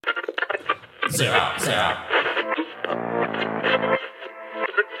Zero.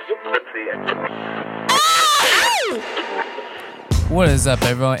 What is up,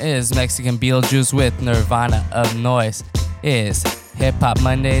 everyone? It is Mexican Beetlejuice with Nirvana of Noize. It is Hip Hop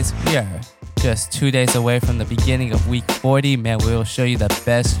Mondays. We are just 2 days away from the beginning of week 40. Man, we will show you the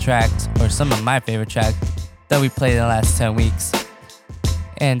best tracks, or some of my favorite tracks, that we played in the last 10 weeks.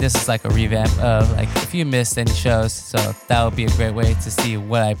 And this is like a revamp of like if you missed any shows, so that would be a great way to see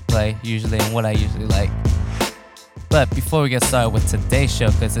what I play usually and what I usually like. But before we get started with today's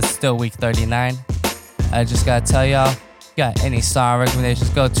show, because it's still week 39, I just gotta tell y'all, got any song recommendations,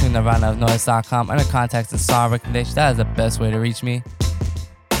 go to nirvanaofnoize.com under contacts and song recommendations. That is the best way to reach me.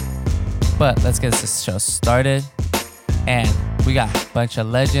 But let's get this show started. And we got a bunch of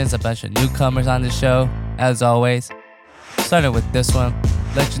legends, a bunch of newcomers on the show, as always. Starting with this one,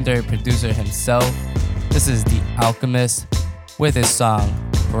 legendary producer himself. This is the Alchemist with his song,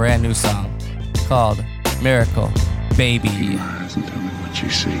 brand new song, called Miracle Baby. Your eyes and tell me what you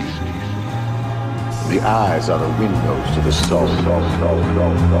see. The eyes are the windows to the soul.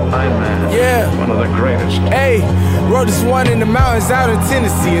 I'm man. Yeah. One of the greatest. Hey, wrote this one in the mountains out in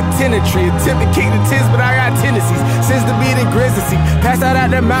Tennessee. A tenantry, attempt to kick the tits, but I got tendencies. Since the beat and Grizzly, passed out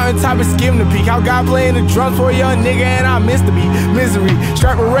at that mountaintop and skimmed the peak. How God playing the drums for a young nigga and I missed the beat. Misery,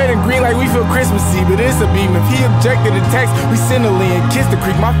 strapped with red and green like we feel Christmassy, but it's a beam. If he objected to text, we send a lean, kiss the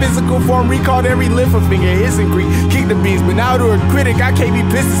creek. My physical form recalled every lift of finger, hissing Greek, kick the beats. But now to a critic, I can't be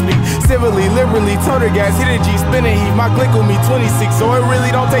pissed to speak. Civilly, liberally, total gas, hit a G, spinning heat. My glick with me 26, so it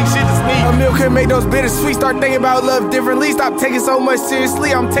really don't take shit to sneak. A meal can make those bittersweet. Start thinking about love differently. Stop taking so much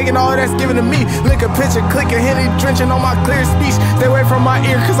seriously. I'm taking all that's given to me. Lick a picture, click a Henny, drenching on my clear speech. Stay away from my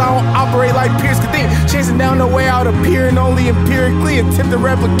ear, cause I don't operate like Pierce could think. Chasing down the way out appearing only empirically. Attempt to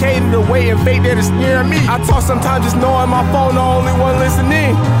replicate it away and fate there to sneer at me. I talk sometimes just knowing my phone the only one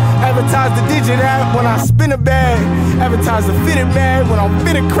listening. Advertise the digit app when I spin a bag. Advertise the fitted mag when I'm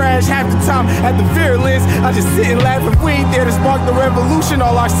finna crash. Half the time at the virulence, I just sit and laugh. If we ain't there to spark the revolution,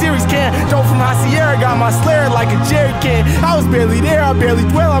 all our series can. Drove from High Sierra, got my slayer like a jerry can. I was barely there, I barely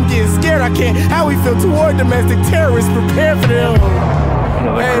dwell, I'm getting scared. I can't. How we feel toward domestic terrorists, prepare for them.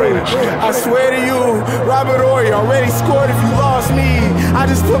 Hey, I swear to you, Robert Ory already scored if you lost me. I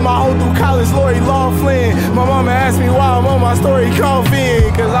just put my hoe through college, Lori Laughlin. My mama asked me why I'm on my story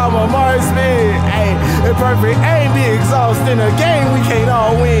coffin, cause I'm a marksman. Hey, the perfect aim be exhausting. A game we can't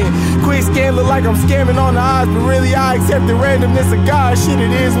all win. Quick scan look like I'm scamming on the odds, but really I accept the randomness of God. Shit,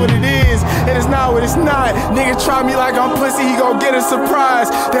 it is what it is, and it's not what it's not. Nigga try me like I'm pussy, he gon' get a surprise.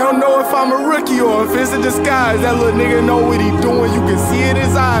 They don't know if I'm a rookie or if it's a disguise. That little nigga know what he doing, you can see it in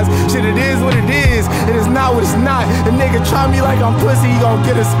his eyes. Shit, it is what it is, and it's not what it's not. A nigga try me like I'm pussy, he gon'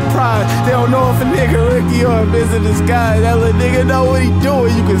 get a surprise. They don't know if a nigga rookie or if it's a disguise. That little nigga know what he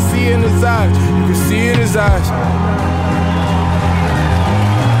doing, you can see it in his eyes. You can see it in his eyes.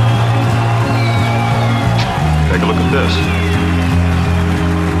 Take a look at this.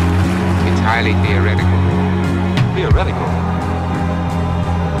 It's highly theoretical. Theoretical.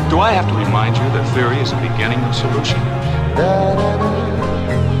 Do I have to remind you that theory is the beginning of solution?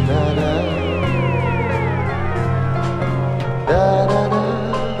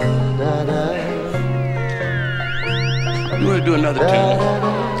 You want to do another tune?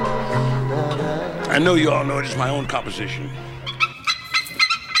 I know you all know it is my own composition.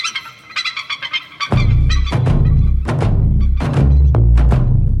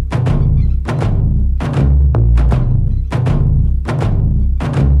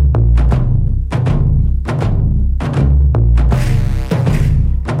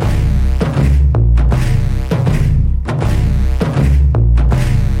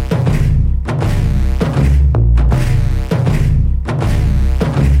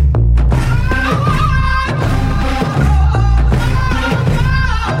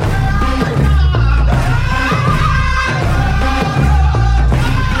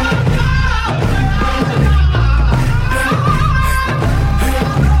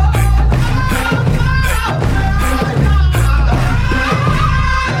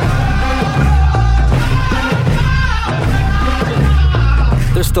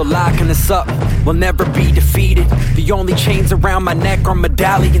 Still locking us up, we'll never be defeated. The only chains around my neck are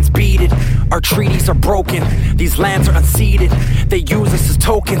medallions beaded. Our treaties are broken, these lands are unceded. They use us as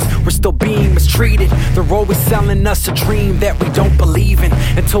tokens, we're still being mistreated. They're always selling us a dream that we don't believe in.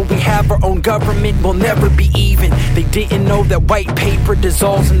 Until we have our own government, we'll never be even. They didn't know that white paper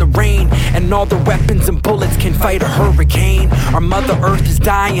dissolves in the rain, and all their weapons and bullets can fight a hurricane. Our mother earth is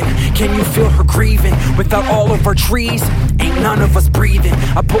dying, can you feel her grieving? Without all of our trees, ain't none of us breathing.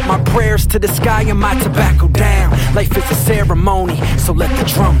 I put my prayers to the sky and my tobacco down. Life is a ceremony, so let the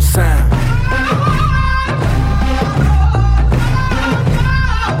drums sound.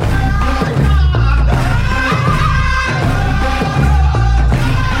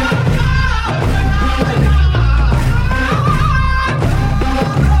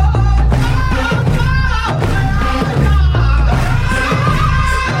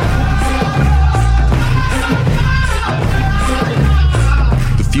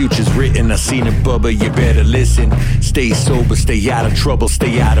 Future's written, I seen it, Bubba, you better listen. Stay sober, stay out of trouble,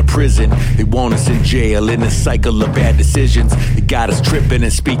 stay out of prison. They want us in jail, in a cycle of bad decisions. They got us tripping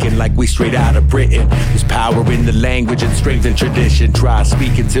and speaking like we straight out of Britain. There's power in the language and strength and tradition. Try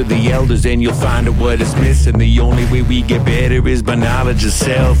speaking to the elders and you'll find out what is missing. The only way we get better is by knowledge of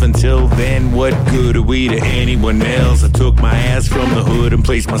self. Until then, what good are we to anyone else? I took my ass from the hood and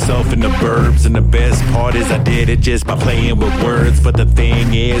placed myself in the burbs. And the best part is I did it just by playing with words. But the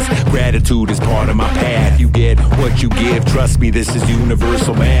thing is, gratitude is part of my path. You get what you give, trust me, this is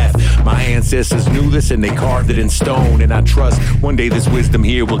universal math. My ancestors knew this and they carved it in stone. And I trust one day this wisdom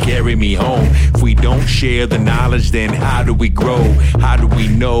here will carry me home. If we don't share the knowledge, then how do we grow? How do we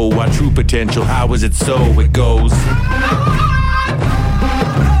know our true potential? How is it so? It goes.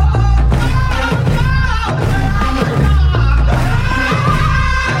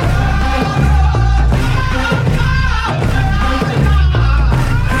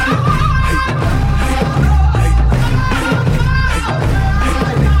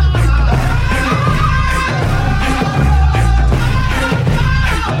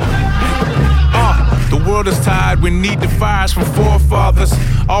 Is tired, we need the fires from forefathers.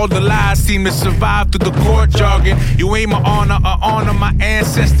 All the lies seem to survive through the court jargon. You ain't my honor, I honor my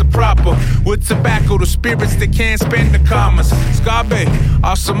ancestor proper. With tobacco, the spirits that can't spend the commas. Scarbe,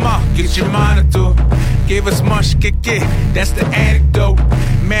 Asama, get your monitor. Gave us much, get, that's the anecdote.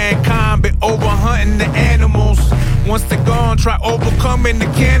 Mankind been over hunting the animals. Once they're gone, try overcoming the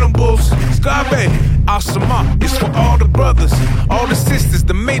cannibals. Scarbe, Asama, it's for all the brothers, all the sisters,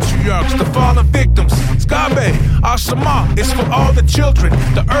 the matriarchs, the fallen victims. Scarbe, Asama, it's for all the children,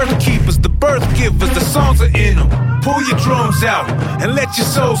 the earth keepers, the birth givers, the songs are in them. Pull your drums out and let your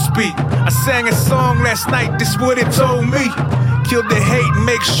soul speak. I sang a song last night, this what it told me. Kill the hate and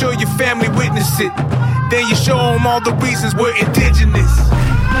make sure your family witness it. Then you show them all the reasons we're indigenous.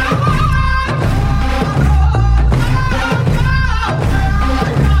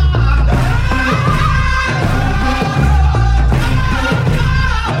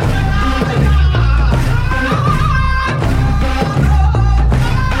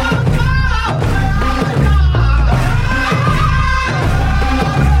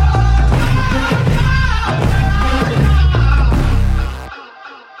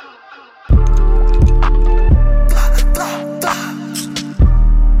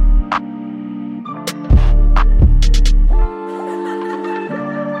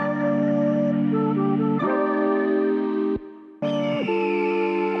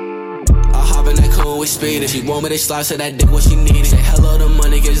 She want me to slice her that dick what she needed. Say hello to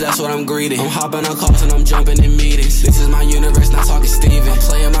money cause that's what I'm greeting. I'm hopping on calls and I'm jumping in meetings. This is my universe, not talking Steven. I'm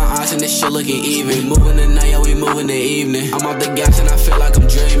playing my eyes and this shit looking even. We moving the night, yeah, we moving the evening. I'm off the gas and I feel like I'm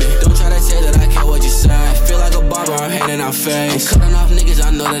dreaming. Don't try to say that I care what you say. I feel like a barber, I'm handing out face. I'm cutting off niggas,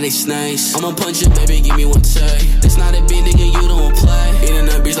 I know that they snakes. I'ma punch it, baby, give me one take. It's not a big nigga, you don't play. Eating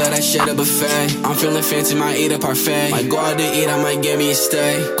a bitch like that shit a buffet. I'm feeling fancy, might eat a parfait. Might go out to eat, I might get me a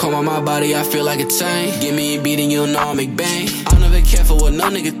stay. Come on my body, I feel like a tank. Give me a beat and you'll know I'll make bang. I never care for what no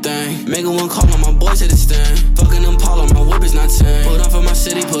nigga think. Making one call on my boys to the stand. Fucking them Paul on my whip is not 10. Put on for my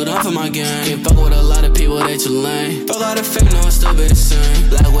city, put on for my gang. Can't fuck with a lot of people, they too lame. Fuck all the fake, no, I still be the same.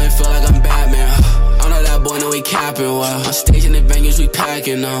 Black way, feel like I'm Batman. I know that boy, no, we capping well. On stage in the bangers, we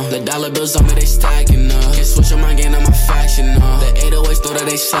packing on. The dollar bills on me, they stacking up. Can't switch on my game, on my faction on. The 808s know that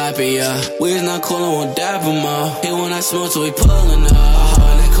they slapping, yeah. We is not cool, I won't dap them up. Hit when I smoke till we pulling up.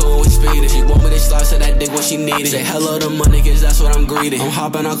 With speed. If she want me to slice her that dick what she needed. Say hello to money cause that's what I'm greeting. I'm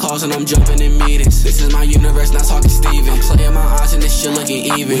hopping on calls and I'm jumping in meetings. This is my universe, not talking Steven. I'm playing my eyes and this shit looking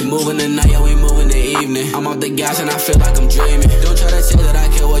even. We moving the night, yeah, we moving the evening. I'm off the gas and I feel like I'm dreaming. Don't try to say that I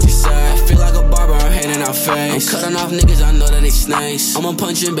care what you say. I feel like a barber, I'm handing out face. I'm cutting off niggas, I know that they snakes. I'ma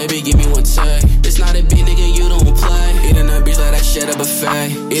punch it, baby, give me one take. It's not a big nigga, you don't play. Eating a bitch like that shit a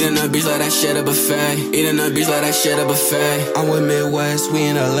buffet. Eating a bitch like that shit a buffet. Eating a bitch like that shit a buffet. I'm with Midwest, we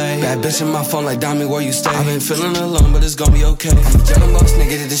in LA. Bad bitch in my phone like Dami, where you stay? I've been feeling alone, but it's gonna be okay. I'm a jello boss,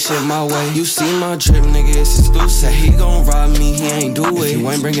 nigga, did this shit my way. You see my drip, nigga, it's exclusive. He gon' rob me, he ain't do it. If you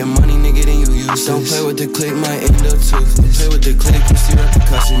ain't bringing money, nigga, then you use. Don't play with the click, might end up tooth. Play with the click, you see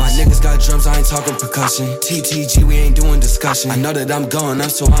repercussions. My niggas got drums, I ain't talking percussion. TTG, we ain't doing discussion. I know that I'm going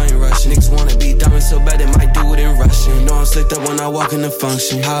up, so I ain't rushing. Niggas wanna be diamond so bad, they might do it in Russian. You know I'm slicked up when I walk in the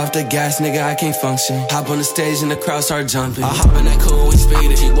function. High off the gas, nigga, I can't function. Hop on the stage and the crowd start jumping. I hop in that cool with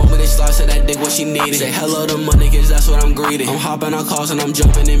speed. She want me to slide to that dick what she needed. Say hello to my niggas, that's what I'm greeting. I'm hopping on calls and I'm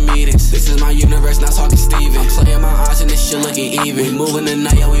jumping in meetings. This is my universe, not talking Steven. I'm playing my odds and this shit looking even. We moving the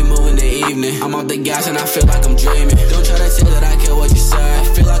night, yeah, we moving the evening. I'm off the gas and I feel like I'm dreaming. Don't try to tell that I care what you say. I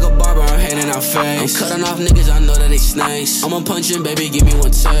feel like a barber, I'm handing out face. I'm cutting off niggas, I know that they snakes. I'ma punch in, baby, give me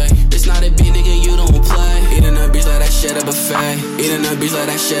one take. It's not a beat, nigga, you don't play. Eating a bitch like that shit at a buffet. Eating a bitch like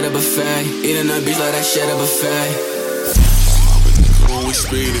that shit at a buffet. Eating a bitch like that shit at a buffet. With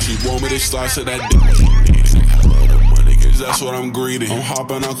speed, if you want me to slice of that dick, say hello to my niggas, that's what I'm greeting. I'm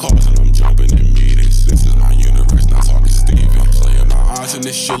hopping on calls and I'm jumping in meetings. This is my universe, not talking Steven. I'm playing my odds and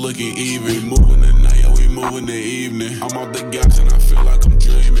this shit looking even. We moving the night, yeah, we moving the evening. I'm off the gas and I feel like I'm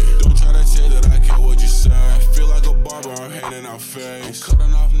dreaming. Don't try to tell that I care what you say. I feel like a barber, I'm handing out face. I'm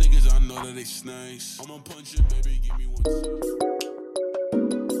cutting off niggas, I know that they snakes. I'ma punch it, baby, give me one take.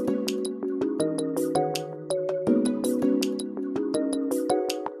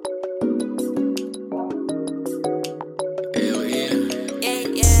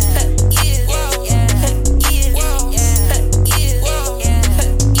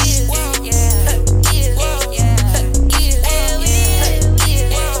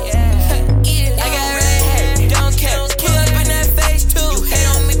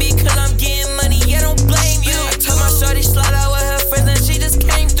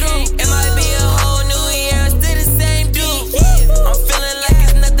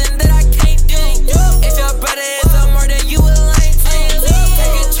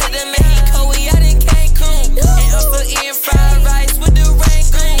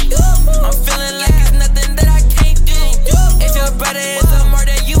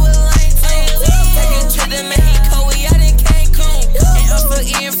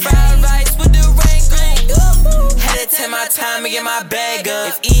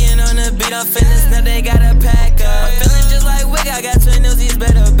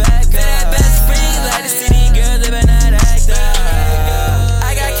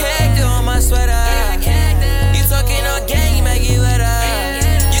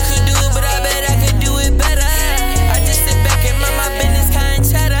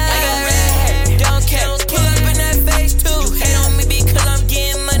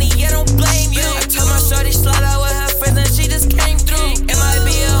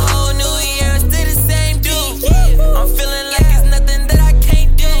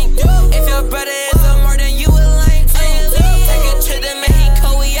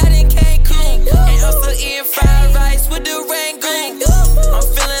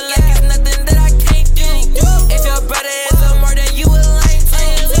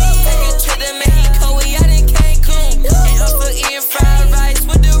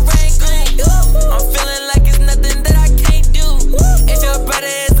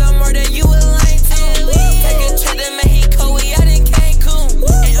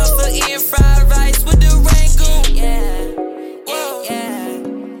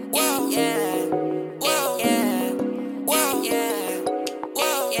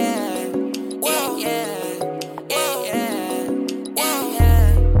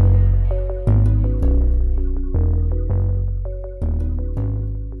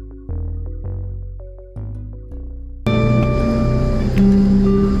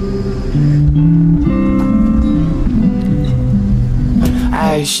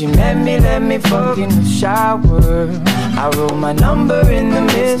 She met me, let me fuck in the shower. I wrote my number in the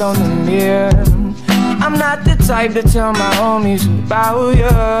mist on the mirror. I'm not the type to tell my homies about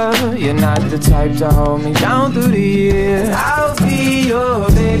you. You're not the type to hold me down through the years. I'll be your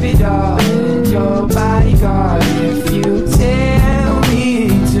baby doll and your bodyguard if you tell me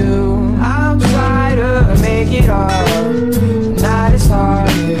to. I'll try to make it hard, not as hard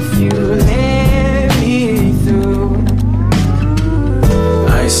if you let me through.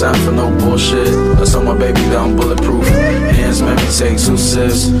 I ain't signed for no bullshit. I told my baby that I'm bulletproof. Hands made me take 2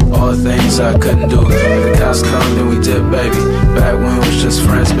 sips. All the things I couldn't do. If the cops come, then we did, baby. Back when we was just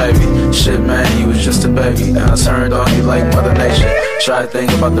friends, baby. Shit, man, you was just a baby. Now I turned on you like Mother Nature. Try to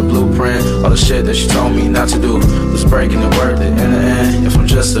think about the blueprint. All the shit that she told me not to do was breaking and worth it. In the end, if I'm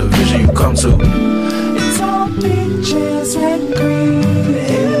just a vision you come to. It's all peaches and cream.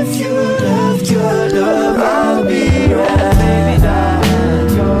 If you left your love, I'll be your baby doll,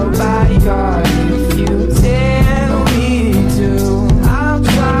 your bodyguard. If you tell me to, I'll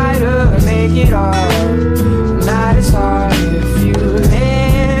try to make it hard, not as hard if you let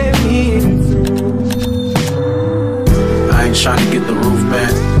trying to get the roof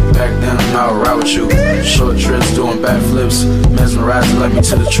bent. Back then I'm out right with you. Short trips doing backflips, mesmerizing led me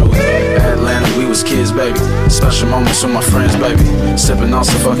to the truth. Atlanta, we was kids, baby. Special moments with my friends, baby. Sipping on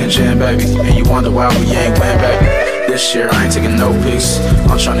some fucking gin, baby. And you wonder why we ain't win, baby. This year I ain't taking no pics.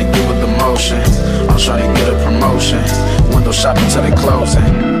 I'm trying to get with the motion. I'm trying to get a promotion. Window shopping till they closing.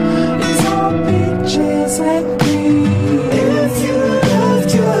 It's all bitches like me. If you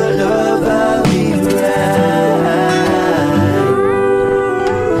loved your love, I'll be right.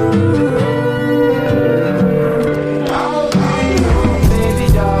 Baby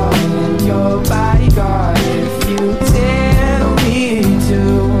darling, your bodyguard. If you tell me to,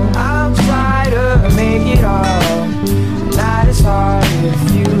 I'll try to make it all. Not as hard if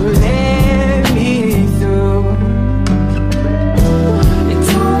you let me through. It's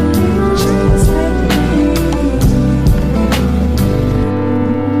all bitches like me.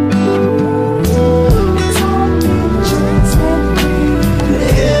 It's all bitches like me.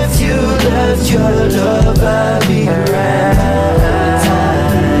 If you left your love, I'll be right.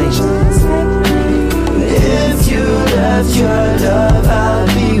 If you left your love, I'll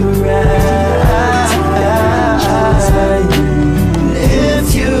be right. If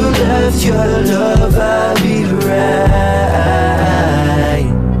you left your love, I'll be right.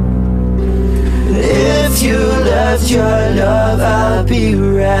 If you left your love, I'll be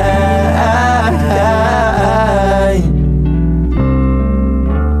right.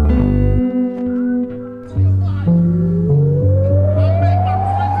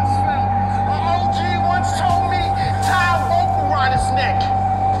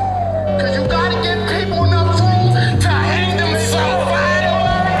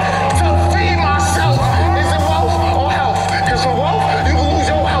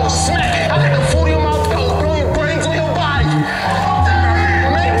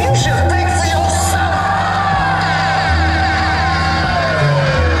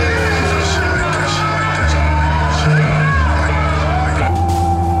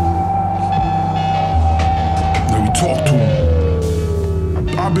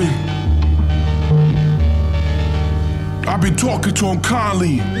 Talking to him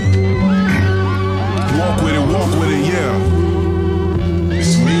kindly. Walk with it, yeah.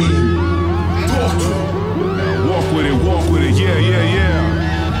 It's me. Talk to him. Walk with it, yeah.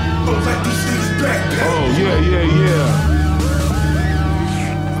 Look like these niggas back. Oh, yeah.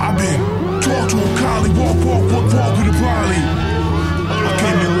 I've been talk to him kindly. Walk with it probably. I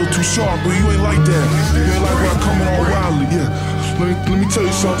came in a little too sharp, but you ain't like that. You ain't like when I come in all wildly, yeah. Let me tell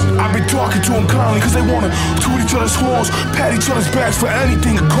you something. I've been talking to them kindly cause they wanna toot each other's horns, pat each other's backs for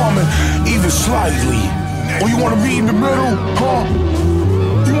anything in common, even slightly. Or you wanna meet in the middle, huh?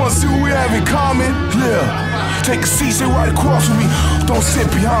 You wanna see what we have in common? Yeah. Take a seat, sit right across from me. Don't sit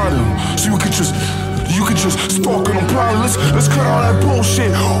behind them. So you can just stalk on them proudly. Let's cut all that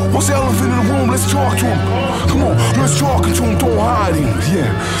bullshit. What's the elephant in the room? Let's talk to him. Come on, let's talk to him. Don't hide him. Yeah.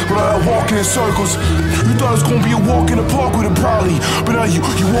 But I walking in circles. You thought it was gonna be a walk in the park with a probably. But now you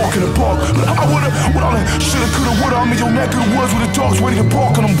walk in the park. But I would've, with all that shoulda, coulda, woulda. I'm in your neck of the woods with the dogs ready to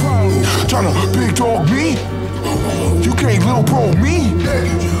bark on them. Tryna big dog me? You can't little bro me?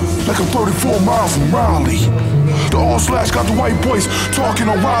 Like I'm 34 miles from Raleigh. The all-slash got the white boys talking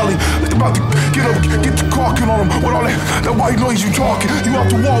on Raleigh. They about to get the caulking on them. With all that white noise you talking. You out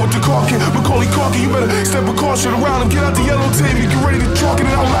the wall with the caulking. Macaulay Culkin, you better step a caution around him. Get out the yellow tape, you get ready to talking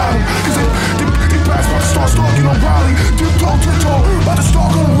it out loud. Cause they pass about to start stalking on Raleigh. Tiptoe, about to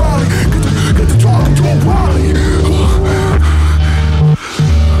stalk on Raleigh. Get the talking to him, Raleigh.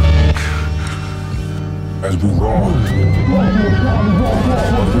 As we roll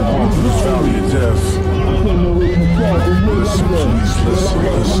through this valley of death. Listen, please,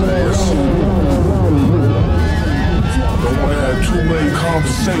 listen. Don't wanna have too many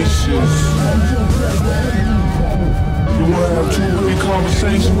conversations. You wanna have too many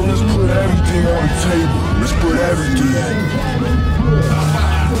conversations, but let's put everything on the table. Let's put everything.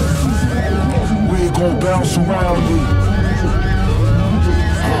 We ain't gonna bounce around it.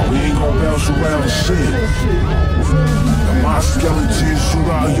 We ain't gonna bounce around shit. And my skeleton shoot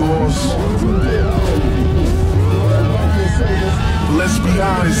out yours. Let's be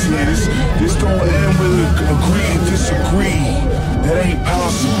honest here, this don't end with agree and disagree. That ain't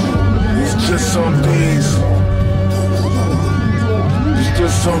possible. It's just some things. It's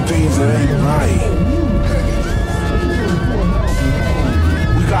just some things that ain't right.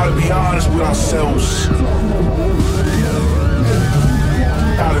 We gotta be honest with ourselves.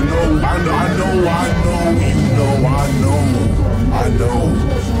 Gotta know, I know.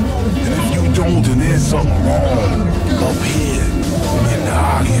 And if you don't, then there's something wrong up here in the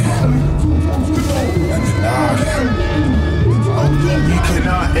noggin.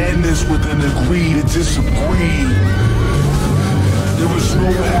 madness with an agree to disagree. There is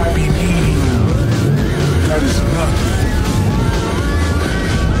no happy medium. That is nothing.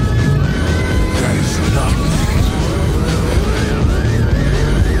 That is nothing.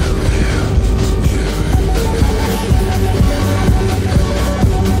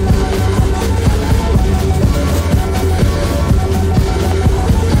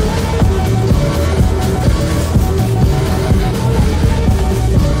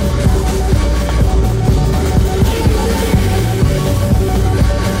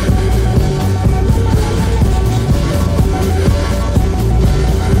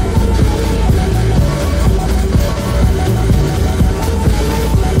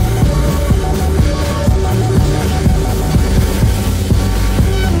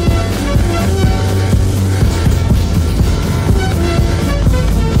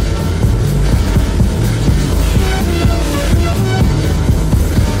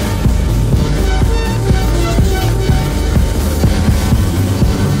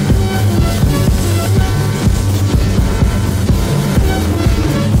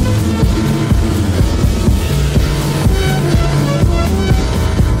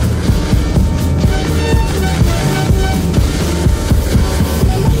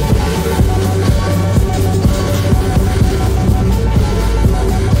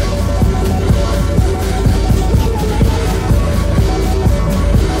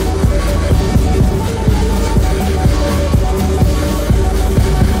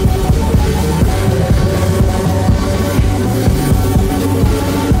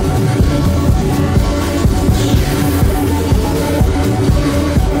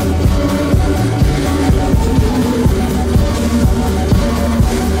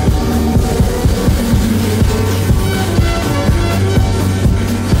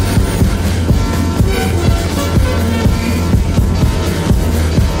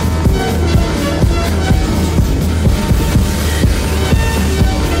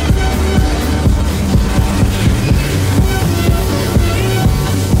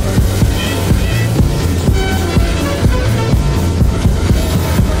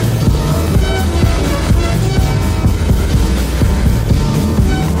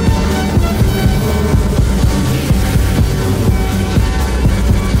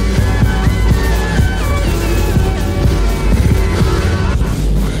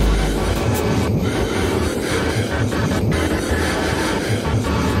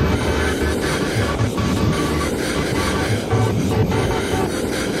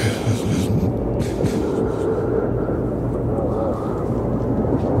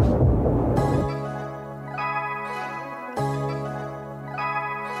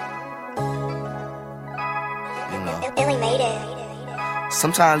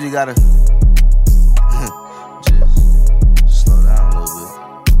 Sometimes you gotta just slow down a little bit.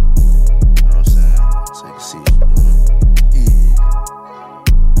 You know what I'm saying? So you can see what you're doing.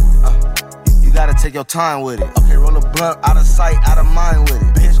 You gotta take your time with it. Okay, roll a blunt, out of sight, out of mind with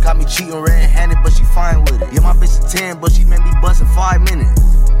it. Bitch got me cheating red-handed, but she fine with it. Yeah, my bitch is 10, but she made me bust in 5 minutes.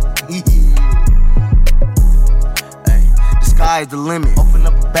 Hey, the sky is the limit. Open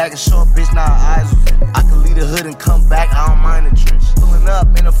up a bag and show a bitch now her eyes was in it. I can leave the hood and come back, I don't mind the trench. Pulling up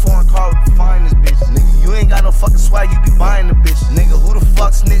in a foreign car with the finest bitch. Nigga, you ain't got no fucking swag, you be buying the bitch. Nigga, who the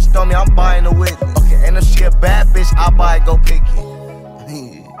fuck snitched on me? I'm buying a witness. Okay, and if she a bad bitch, I'll buy it, go pick it.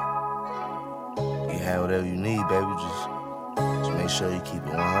 You have whatever you need, baby. Just make sure you keep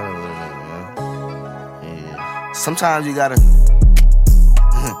it 100 with a nigga, man. Yeah. Sometimes you gotta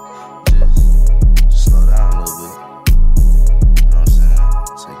just slow down a little bit. You know what I'm saying?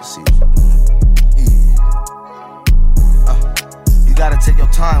 So you can see what you're doing. You gotta take your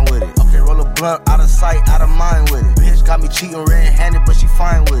time with it. Okay, roll a blunt, out of sight, out of mind with it. Bitch got me cheating red-handed, but she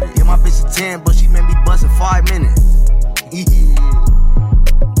fine with it. Yeah, my bitch is 10, but she made me bust in 5 minutes.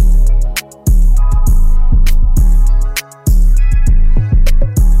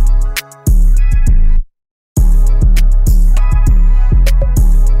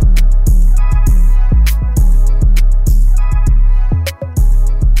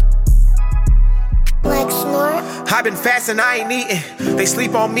 I've been fasting, I ain't eating. They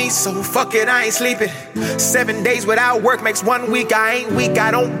sleep on me, so fuck it, I ain't sleeping. 7 days without work makes 1 week. I ain't weak, I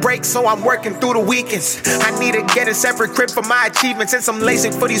don't break, so I'm working through the weekends. I need to get a separate crib for my achievements and some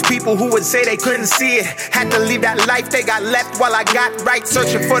LASIK for these people who would say they couldn't see it. Had to leave that life they got left while I got right.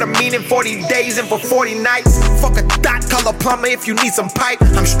 Searching for the meaning, 40 days and for 40 nights. Fuck a dot color plumber if you need some pipe.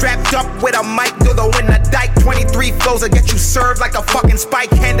 I'm strapped up with a mic, dildo in the dike. 23 flows will get you served like a fucking spike.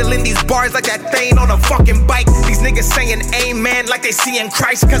 Handling these bars like that thing on a fucking bike. These niggas saying saying amen like they see in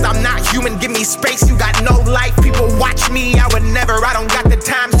Christ. Cause I'm not human, give me space, you got no life. People watch me, I would never, I don't got the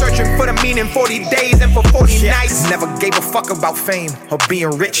time. Searching for the meaning, 40 days and for 40 nights. Never gave a fuck about fame or being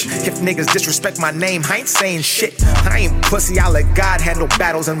rich. If niggas disrespect my name, I ain't saying shit. I ain't pussy, I let God handle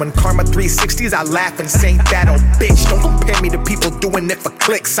battles. And when karma 360s, I laugh and say that oh bitch. Don't compare me to people doing it for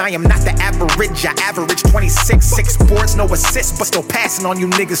clicks. I am not the average, I average 26. 6 boards, no assists, but still passing on you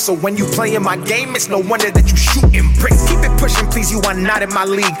niggas. So when you playing my game, it's no wonder that you shooting bricks. Keep it pushing, please, you are not in my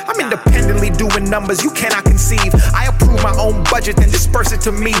league. I'm independently doing numbers you cannot conceive. I approve my own budget, then disperse it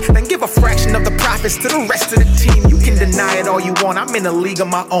to me. Then give a fraction of the profits to the rest of the team. You can deny it all you want, I'm in a league of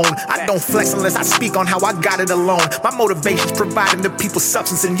my own. I don't flex unless I speak on how I got it alone. My motivation's providing the people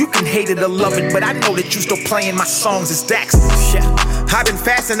substance, and you can hate it or love it, but I know that you still playing my songs as Dax. Yeah, I've been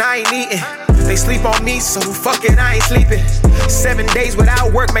fasting, I ain't eating. They sleep on me, so fuck it, I ain't sleeping. 7 days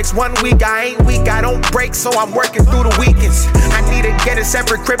without work makes 1 week. I ain't weak, I don't break, so I'm working through the weekends. I need to get a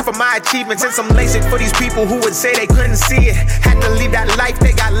separate crib for my achievements and some LASIK for these people who would say they couldn't see it. Had to leave that life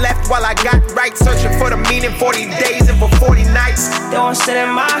they got left while I got right. Searching for the meaning, 40 days and for 40 nights. They won't sit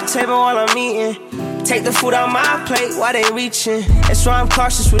at my table while I'm eating. Take the food out my plate while they reaching. That's why I'm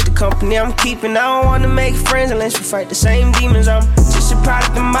cautious with the company I'm keeping. I don't wanna make friends unless we fight the same demons. I'm just a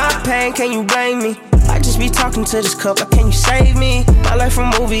product of my pain, can you blame me? I just be talking to this cup, like can you save me? My life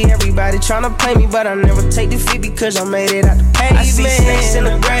a movie, everybody tryna play me, but I never take defeat because I made it out the pavement. I see snakes in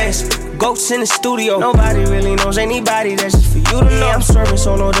the grass, goats in the studio. Nobody really knows anybody, that's just for you to know. I'm serving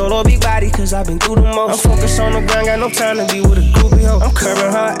solo dolo, big body, cause I've been through the most. I'm focused on the grind, got no time to be with a groupie hoe. I'm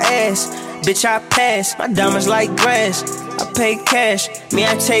curving her ass, bitch I pass. My diamonds like grass, I pay cash. Me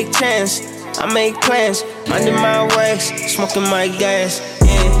I take chance, I make plans. Minding my wax, smoking my gas,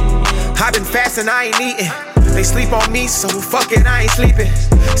 yeah. I've been fasting, I ain't eating. They sleep on me, so fuck it, I ain't sleeping.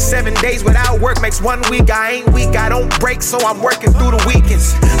 7 days without work makes 1 week. I ain't weak, I don't break, so I'm working through the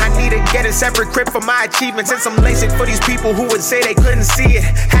weekends. I need to get a separate crib for my achievements and some LASIK for these people who would say they couldn't see it.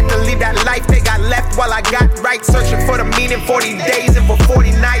 Had to leave that life they got left while I got right. Searching for the meaning, 40 days and for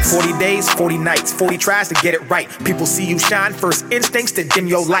 40 nights. 40 days, 40 nights, 40 tries to get it right. People see you shine, first instincts to dim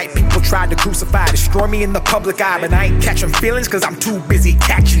your light. People tried to crucify, destroy me in the public eye, but I ain't catching feelings cause I'm too busy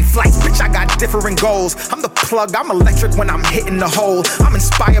catching flights. Bitch, I got different goals. I'm the plug, I'm electric when I'm hitting the hole. I'm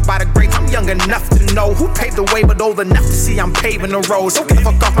inspired by the greats, I'm young enough to know who paved the way, but old enough to see I'm paving the road. So get the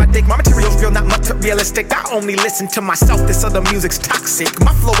fuck off my dick, my material's real, not materialistic. I only listen to myself, this other music's toxic.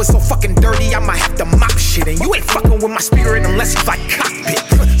 My flow is so fucking dirty, I might have to mop shit. And you ain't fucking with my spirit unless you like cockpit.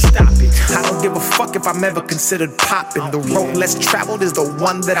 Stop it, I don't give a fuck if I'm ever considered popping. The road less traveled is the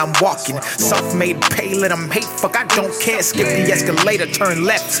one that I'm walking. Self-made pay, let them hate, fuck I don't care. Skip the escalator, turn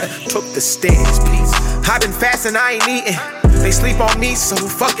left, took the stairs, peace. I've been fasting, I ain't eating. They sleep on me, so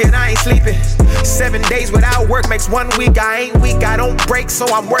fuck it, I ain't sleeping. 7 days without work makes 1 week. I ain't weak, I don't break, so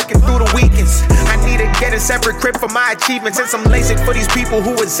I'm working through the weekends. I need to get a separate crib for my achievements and some LASIK for these people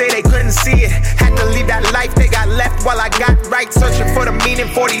who would say they couldn't see it. Had to leave that life they got left while I got right. Searching for the meaning,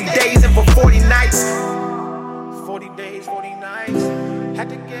 40 days and for 40 nights. 40 days, 40 nights. Had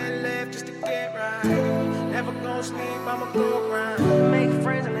to get left just to get right. Never gonna sleep, I'ma go grind. Make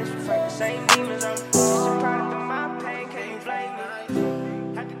friends unless we fight the same demons. I'm just a product of my pain, can you blame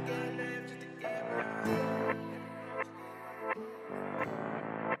me? Had to get left just to get right.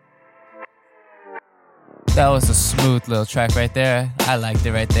 That was a smooth little track right there. I liked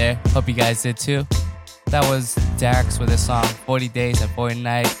it right there. Hope you guys did too. That was Dax with his song 40 Days and 40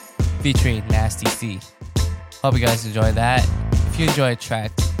 Nights featuring Nasty C. Hope you guys enjoyed that. If you enjoyed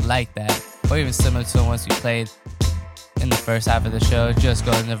tracks like that, or even similar to the ones we played in the first half of the show, just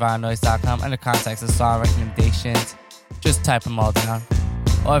go to nirvananoise.com under contacts and song recommendations. Just type them all down.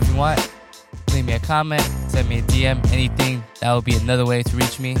 Or if you want, leave me a comment, send me a DM, anything. That will be another way to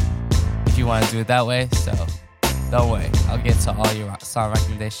reach me if you want to do it that way. So don't worry, I'll get to all your song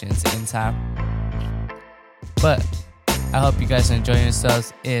recommendations in time. But I hope you guys are enjoying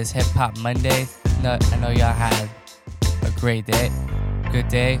yourselves. It is Hip Hop Monday. I know y'all had a great day, good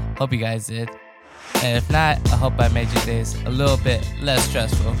day. Hope you guys did. And if not, I hope I made your days a little bit less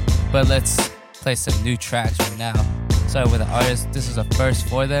stressful. But let's play some new tracks right now. Starting with an artist. This is a first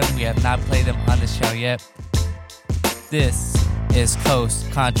for them. We have not played them on the show yet. This is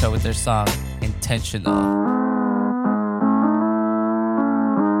Contra with their song Intentional.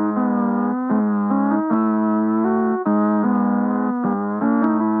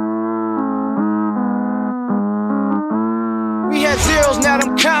 Zeros, now got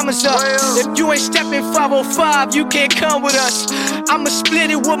them commas up. If you ain't stepping 505, you can't come with us. I'ma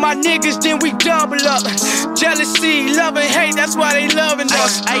split it with my niggas, then we double up. Jealousy, love and hate, that's why they loving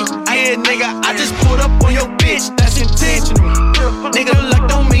us. Yeah, nigga, I just pulled up on your bitch, that's intentional. Nigga, luck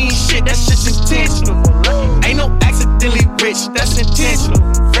don't mean shit, that shit's intentional. Ain't no accidentally rich, that's intentional.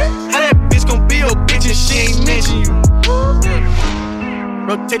 How that bitch gon' be your bitch and she ain't mention you?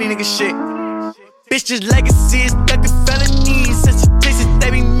 Rotating nigga shit. Bitch, just legacy is stuck in felonies. Since the chases,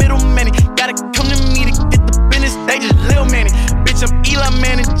 they be middlemen. Gotta come to me to get the business, they just little man. Bitch, I'm Eli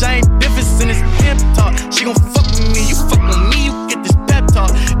Manning, giant difference in this pimp talk. She gon' fuck with me, you fuck with me, you get this pep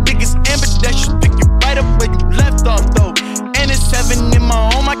talk. Biggest ambidextrous, pick you right up where you left off though. And it's 7 in my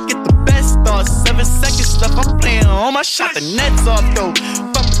home, I get the best thoughts. 7 seconds left, I'm playing home, I shot the nets off though.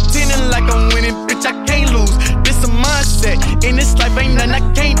 Fuck pretending like I'm winning, bitch, I can't lose. This a mindset, in this life ain't nothing I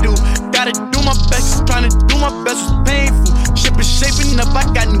can't do. Gotta do my best, trying to do my best was painful. Ship is shaping up, I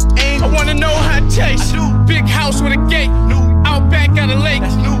got new aim. I wanna know how it tastes. Big house with a gate. Out back got a lake.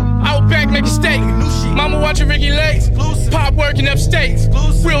 Out back make a steak. Mama watching Ricky Lakes. Pop working upstate.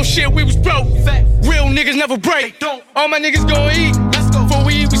 Real shit, we was broke. Real niggas never break. All my niggas gon' eat. Before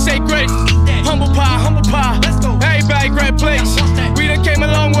we eat, we say great. Humble pie, humble pie. Everybody grab plates. We done came a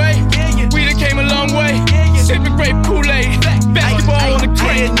long way. We done came a long way. Sipping grape Kool-Aid. Basketball on the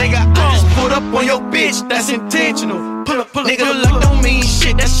crate. Nigga, I just pulled up on your bitch, that's intentional. Pull up, nigga, luck don't mean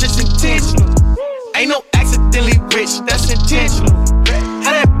shit, that's just intentional. Ain't no accidentally rich, that's intentional.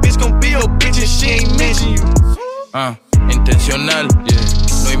 How that bitch gon' be your bitch and she ain't mention you? Intencional,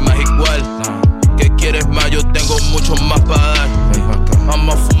 no hay más igual. ¿Qué quieres más? Yo tengo mucho más para dar.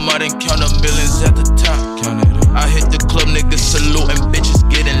 I'ma fumar and count the millions at the top. I hit the club, niggas salute and bitches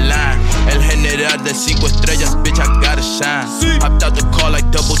get in line. El general de 5 estrellas, bitch, I gotta shine. Hopped out the car like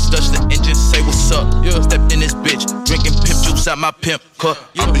double dutch, the engine say what's up. Stepped in this bitch, drinking pimp juice out my pimp cup.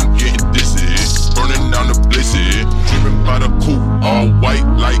 I been getting dizzy, burning down the blizzard. Driven by the coupe, all white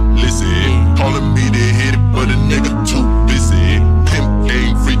like Lizzie. Calling me to hit it, but a nigga too busy. Pimp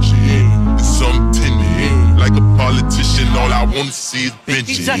ain't Richie, and some tinny. Like a politician, all I wanna see is Benji.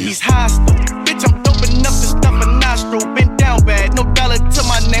 These junkies hostile, bitch, I'm dope enough to stuff a nostril. Been down bad, no dollar to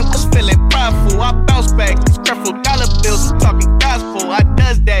my name, was feeling prideful. I bounce back, these creflo dollar bills, I'm talking gospel. I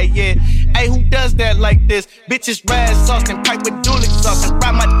does that, yeah. Hey, who does that like this? Bitches rad sauce and pipe with dual exhaust and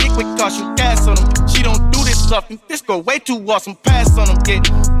ride my dick with caution, gas on them. She don't do this often, this go way too awesome, pass on them, yeah.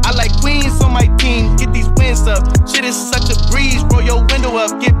 I like queens on my team, get these wins up. Shit is such a breeze, roll your window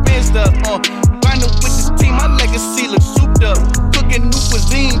up, get benzed up, grinding with this team, my legacy look souped up. Cooking new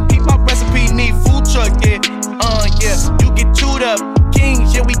cuisine, peep my recipe, need food truck, yeah. Yeah, you get chewed up.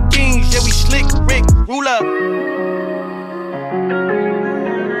 Kings, yeah, we slick, Rick, rule up.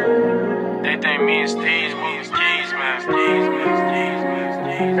 They think me and Steez, man.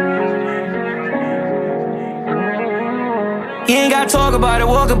 You ain't gotta talk about it,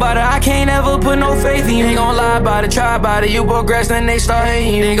 walk about it. I can't ever put no faith in you. Ain't gon' lie about it, try about it. You progress, then they start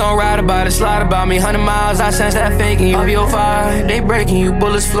hating you. They gon' ride about it, slide about me. 100 miles, I sense that faking you. Up your fire, they breaking you.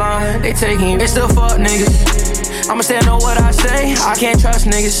 Bullets flying, they taking you. They still fuck niggas. I'ma stand on what I say, I can't trust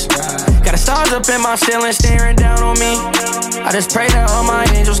niggas. Got the stars up in my ceiling staring down on me. I just pray that all my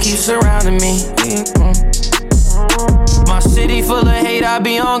angels keep surrounding me. My city full of hate, I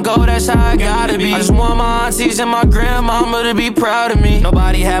be on go, that's how I gotta be. I just want my aunties and my grandmama to be proud of me.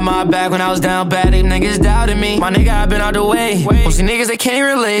 Nobody had my back when I was down bad, they niggas doubted me. My nigga, I been out the way. Most niggas, they can't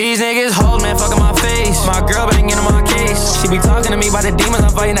relate. These niggas hold, man, fucking my face. My girl been getting my case. She be talking to me about the demons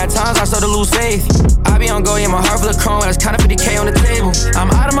I'm fighting, at times I start to lose faith. I be on go, yeah, my heart full of chrome, that's kinda 50K on the table. I'm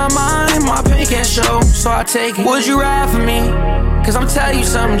out of my mind, my pain can't show, so I take it. Would you ride for me? Cause I'm telling you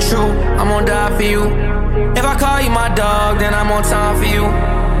something true, I'm gon' die for you. If I call you my dog, then I'm on time for you.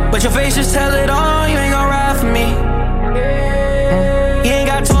 But your face just tell it all, you ain't gon' ride for me. You ain't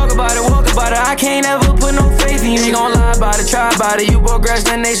gotta talk about it, walk about it. I can't ever put no faith in you. You gon' lie about it, try about it. You progress,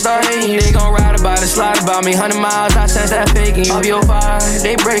 then they start hating you. They gon' ride about it, slide about me. 100 miles, I sense that faking you. Up your fire,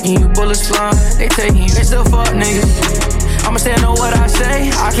 they breaking you. Bullets flying, they taking you. They still fuck niggas. I'ma stand on what I say,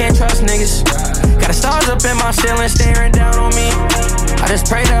 I can't trust niggas. Got the stars up in my ceiling staring down on me. I just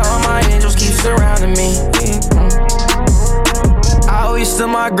pray that all my angels keep surrounding me. I always stood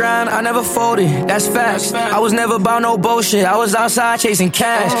my grind, I never folded, that's facts. I was never about no bullshit, I was outside chasing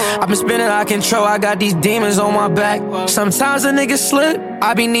cash. I've been spinning out of control, I got these demons on my back. Sometimes a nigga slip,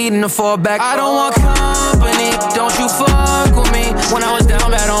 I be needing to fall back. I don't want company, don't you fuck with me. When I was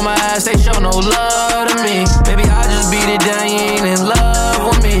down bad on my ass, they show no love to me. Maybe I just beat it down, you ain't in love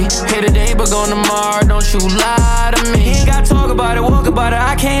with me. Here today, but gone tomorrow, don't you lie to me. You ain't gotta talk about it, walk about it,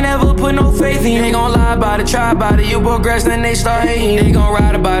 I can't ever put no faith in you. They gon' lie about it, try about it. You progress, then they start hating. They gon'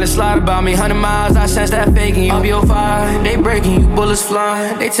 ride about it, slide about me. 100 miles, I sense that faking you. Up your fire, they breaking you, bullets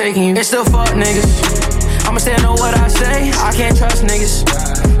flying, they taking you. They still fuck niggas. I'ma stand on what I say, I can't trust niggas.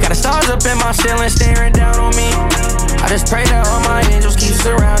 Got the stars up in my ceiling staring down on me. I just pray that all my angels keep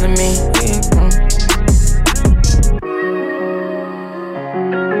surrounding me.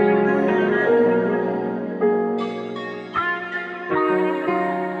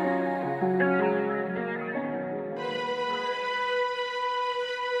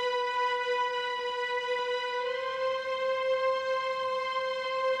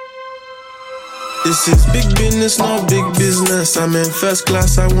 This is big business, not big business. I'm in first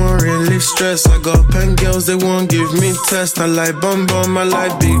class, I won't relieve stress. I got pen girls, they won't give me test. I like bum bum, I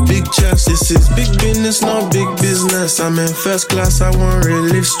like big chest. This is big business, not big business. I'm in first class, I won't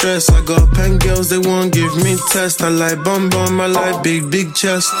relieve stress. I got pen girls, they won't give me test. I like bum bum, I like big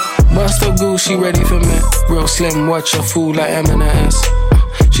chest. Bust up Goose, she ready for me. Real slim, watch her food like M&S.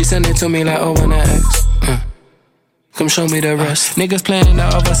 She send it to me like O&X. Come show me the rest. Niggas playing the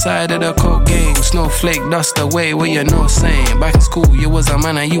other side of the coke game. Snowflake, dust away where you know saying. Back in school, you was a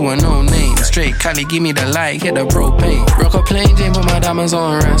man and you were no name. Straight Cali, give me the light, hit the propane. Broke a plain Jane, put my diamonds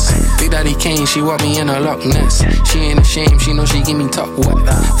on rest. Big Daddy Kane, she want me in a Loch Ness. She ain't ashamed, she know she give me top wet.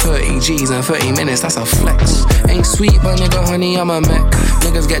 30 G's in 30 minutes, that's a flex. Ain't sweet, but nigga, honey, I'm a Mac.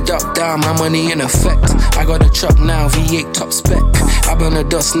 Niggas get dropped down, my money in effect. I got a truck now, V8 top spec. I burn the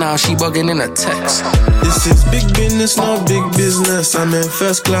dust now, she bugging in a text. This is big business, not big business. I'm in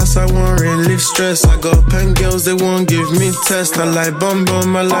first class, I won't relieve stress. I got pen girls, they won't give me test. I like bum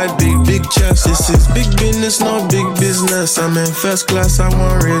bum, I like big chest. This is big business, not big business. I'm in first class, I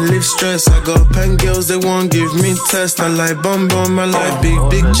won't relieve stress. I got pen girls, they won't give me test. I like bum bum, I like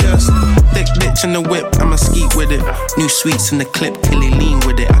big chest. Thick bitch in the whip, I'ma skeet with it. New sweets in the clip, Killy lean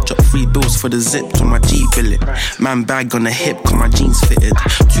with it. I drop 3 bills for the zip on my G billet. Man bag on the hip, cause my jeans fitted.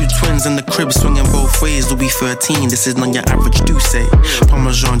 2 twins in the crib, swinging both ways. Louis 13, this is not your average douce.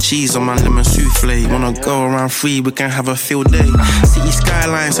 Parmesan cheese on my lemon souffle. Wanna go around free, we can have a field day. City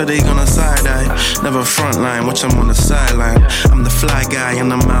skyline, so they gonna side eye. Never front line, watch them on the sideline. I'm the fly guy in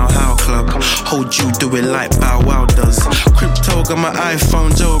the Mile High Club. Hold you, do it like Bow Wow does. Crypto got my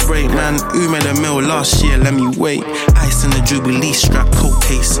iPhone jailbreak, man. Who made a meal last year? Let me wait. Ice in the Jubilee strap coat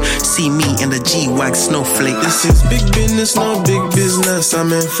case. See me in the G-Wag snowflake. This is big business, not big business.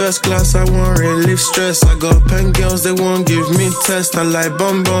 I'm in first class, I won't relieve stress. I got pen girls, they won't give me test. I like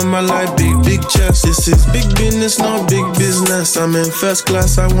bum bum, I like big chest. This is big business, not big business. I'm in first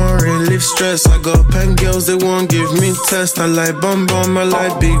class, I won't relieve stress. I got pen girls, they won't give me test. I like bum bum, I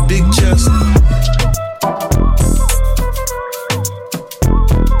like big chest.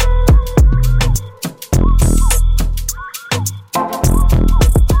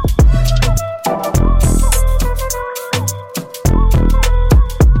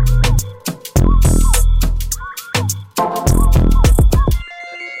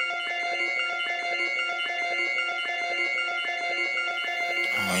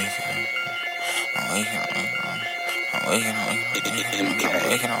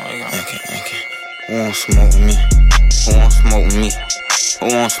 Who won't smoke with me? Who won't smoke with me? Who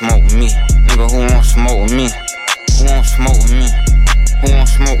won't smoke with me? Nigga, who won't smoke with me? Who won't smoke with me? Who won't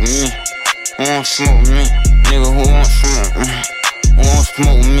smoke with me? Who won't smoke with me? Nigga, who won't smoke with me? Who won't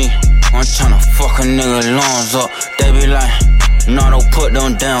smoke with me? I'm tryna fuck a nigga lungs up. They be like, Nardo, put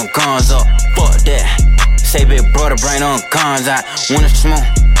them damn guns up. Fuck that. Say big brother, bring them guns out. Wanna smoke?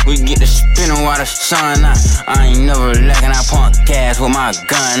 We get the spinning while the sun out. I ain't never lacking, I pump gas with my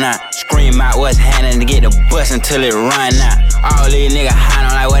gun out. Scream out what's happening to get the bus until it run out. All these niggas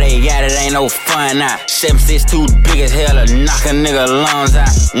hiding like what they got, it ain't no fun out. 762 big as hell to knock a nigga lungs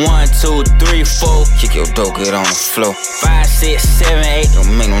out. 1, 2, 3, 4, kick your dope, get on the floor. 5, 6, 7, 8, don't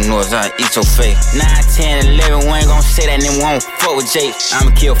make no noise, I'll eat your face. 9, 10, 11, we ain't gon' say that, then we won't fuck with Jake.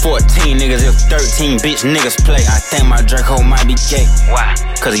 I'ma kill 14 niggas if 13 bitch niggas play. I think my Draco might be gay. Why?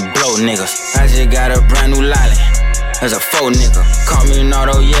 Cause he blow niggas. I just got a brand new lolly. There's a faux nigga. Call me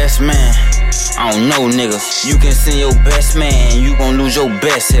Nardo, yes man. I don't know niggas. You can send your best man, you gon' lose your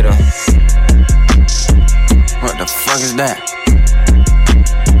best hitter. What the fuck is that?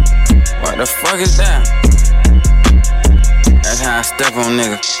 What the fuck is that? That's how I step on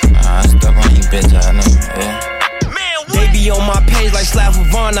niggas. I step on you bitch ass niggas, yeah. They be be on my page like Slav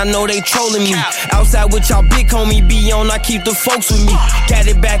Vaughn, I know they trolling me. Outside with y'all big homie be on, I keep the folks with me. Got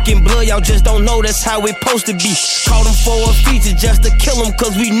it back in blood, y'all just don't know that's how it supposed to be. Called him for a feature just to kill him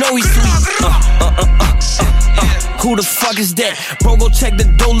cause we know he sleep. Who the fuck is that? Bro, go check the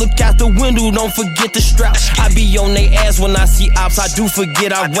door, look out the window, don't forget the strap. I be on they ass when I see ops, I do forget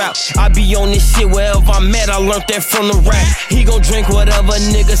I rap. I be on this shit wherever I'm at, I learned that from the rap. He gon' drink whatever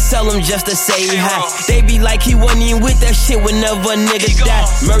nigga sell him just to say hi. They be like he wasn't even with that shit whenever a nigga die.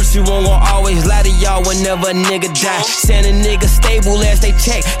 Mercy won't always lie to y'all whenever a nigga die. Send a nigga stable as they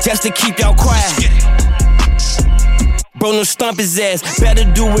check just to keep y'all quiet. Bro, no stomp his ass. Better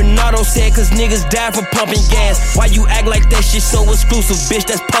do what Nardo said, cause niggas die for pumping gas. Why you act like that shit so exclusive, bitch?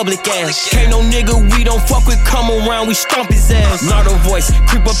 That's public ass. Can't no nigga we don't fuck with come around, we stomp his ass. Nardo voice,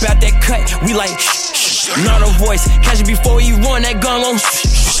 creep up out that cut, we like shh. Nardo voice, catch it before he run that gun on.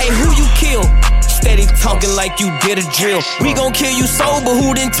 Hey, who you kill? Steady talking like you did a drill. We gon' kill you sober,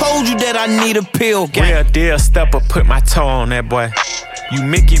 who done told you that I need a pill? Real deal stepper, put my toe on that boy. You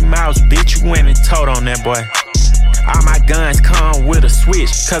Mickey Mouse, bitch, you went and told on that boy. All my guns come with a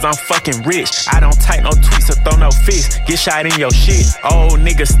switch, cause I'm fucking rich. I don't type no tweets or throw no fists. Get shot in your shit. Old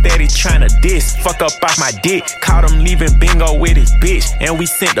nigga steady tryna diss. Fuck up off my dick. Caught him leaving bingo with his bitch. And we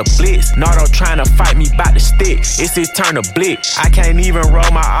sent the blitz. Nardo tryna fight me bout the stick. It's his turn to blick. I can't even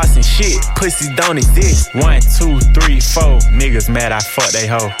roll my ass and shit. Pussies don't exist. 1, 2, 3, 4. Niggas mad I fuck they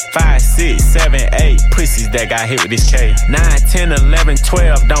hoe. 5, 6, 7, 8. Pussies that got hit with this K. 9, 10, 11,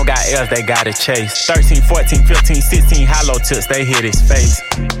 12. Don't got L's, they gotta chase. 13, 14, 15, 16 hollow tips, they hit his face.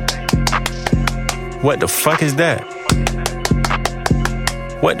 What the fuck is that?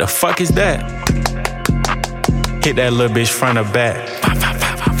 What the fuck is that? Hit that little bitch front or back.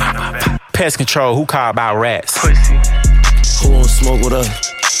 Pest control, who called about rats? Pussy. Who won't smoke with us?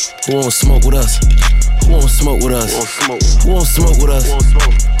 Who won't smoke with us? Who won't smoke with us? Who won't smoke with us?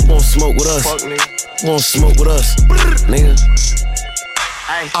 Who won't smoke with us? Who won't smoke with us? Nigga.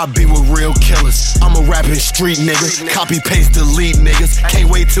 I be with real killers. I'm a rapping street nigga. Copy, paste, delete niggas. Can't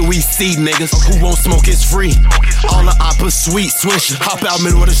wait till we see niggas. Who won't smoke is free. All the oppas sweet. Swisher. Hop out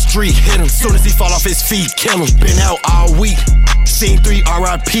middle of the street. Hit him. Soon as he fall off his feet, kill him. Been out all week. Seen 3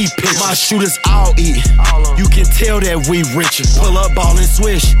 RIP pics. My shooters all eat. You can tell that we richer. Pull up, ball and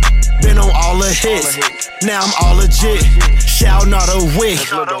swish. Been on all the hits. Now I'm all legit. Shout not a Wick.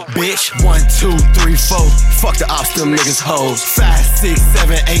 Bitch. 1, 2, 3, 4. Fuck the ops, them niggas hoes. 5, 6,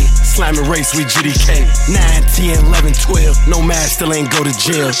 7, 8. Slamming race with GDK. 9, 10, 11, 12. No mask, still ain't go to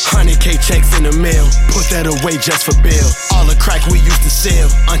jail. 100K checks in the mail. Put that away just for bail. All the crack we used to sell.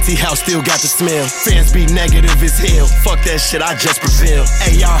 Auntie house still got the smell. Fans be negative as hell. Fuck that shit, I just prevail.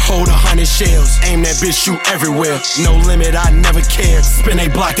 AR hold 100 shells. Aim that bitch, shoot everywhere. No limit, I never care. Spin a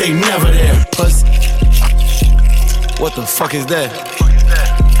block, they never there. Puss. What the fuck is that?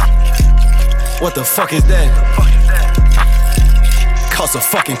 What the fuck is that? Cost a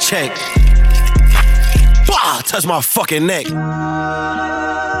fucking check. Bah! Touch my fucking neck.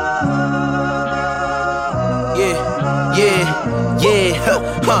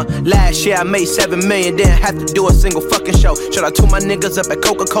 Last year I made 7 million, didn't have to do a single fucking show. Shout out to my niggas up at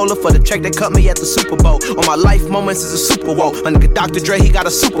Coca-Cola for the check that cut me at the Super Bowl. On my life moments is a Super Bowl. My nigga Dr. Dre, he got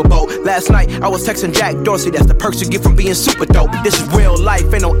a Super Bowl. Last night I was texting Jack Dorsey, that's the perks you get from being super dope. This is real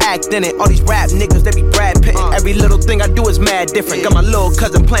life, ain't no act in it. All these rap niggas, they be Brad Pittin'. Every little thing I do is mad different. Got my little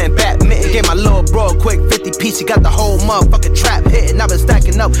cousin playing badminton. Gave my little bro a quick 50 piece, he got the whole motherfucking trap hitting. I've been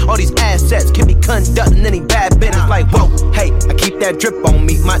stacking up all these assets, can be conducting any bad business. Like whoa, hey, I keep that drip on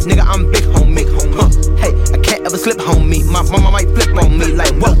me, my nigga, I'm big homie. Hey, I can't ever slip homie, my mama might flip on me.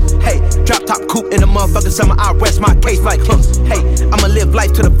 Like whoa, hey, drop top coupe in the motherfucking summer, I rest my case like hey, I'ma live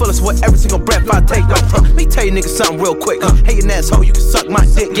life to the fullest with every single breath I take though. Let me tell you niggas something real quick. Hey, an asshole, you can suck my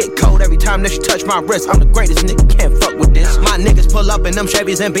dick, get cold every time that you touch my wrist. I'm the greatest nigga, can't fuck with this. My niggas pull up in them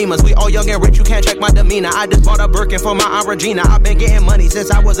Chevys and Beamers, we all young and rich, you can't check my demeanor. I just bought a Birkin for my Aunt Regina. I've been getting money since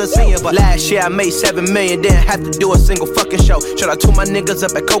I was a senior, but last year I made 7 million, didn't have to do a single fucking show. Shout out to my niggas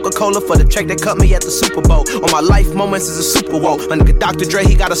up at Coca-Cola for the check that cut me at the Super Bowl. On my life moments is a Super Bowl. My nigga Dr. Dre,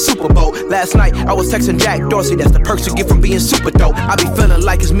 he got a Super Bowl. Last night I was texting Jack Dorsey, that's the perks you get from being super dope. I be feeling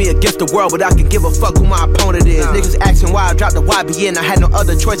like it's me against the world, but I can give a fuck who my opponent is. Niggas asking why I dropped the YBN, I had no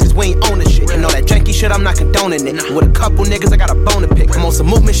other choices, we ain't on the shit. And all that janky shit, I'm not condoning it. With a couple niggas, I got a bone to pick. I'm on some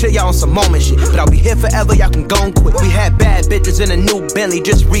movement shit, y'all on some moment shit. But I'll be here forever, y'all can go and quit. We had bad bitches in a new Bentley,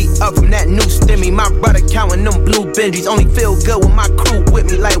 just re-up from that new stimmy. My brother counting them blue Benjis, only feel good with my crew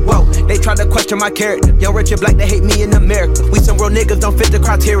with me. Like whoa, they tried to question my character. Yo, Rich you black, they hate me in America. We some real niggas, don't fit the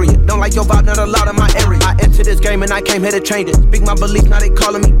criteria. Don't like your vibe, not allowed in my area. I entered this game and I came here to change it. Speak my belief, now they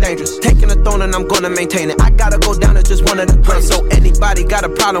calling me dangerous. Taking the throne and I'm gonna maintain it. I gotta go down as just one of the greats. So anybody got a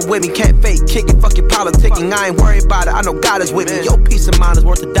problem with me, can't fake, kick it, fuck your politicking. I ain't worried about it, I know God is with me. Your peace of mind is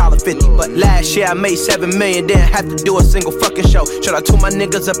worth $1.50. But last year I made 7 million, didn't have to do a single fucking show. Shout out to my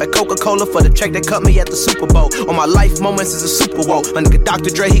niggas up at Coca-Cola for the check that cut me at the Super Bowl. All my life moments is a Super Bowl. My nigga Dr.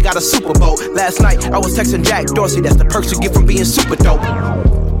 Dre, he got a Super Bowl. Last night I was texting Jack Dorsey, that's the perks you get from being super dope.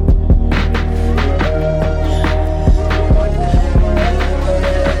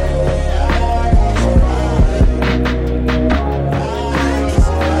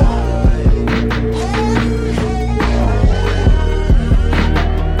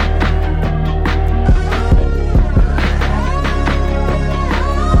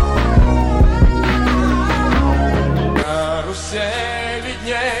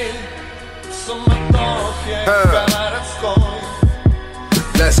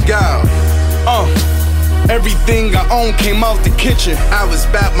 Let's go. Everything I own came out the kitchen. I was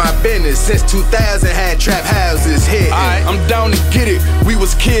about my business since 2000, had trap houses hit. I'm down to get it. We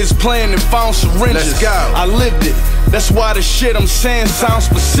was kids playing and found syringes. Let's go. I lived it. That's why the shit I'm saying sounds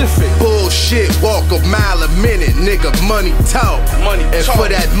specific. Bullshit, walk a mile a minute, nigga. Money talk. And for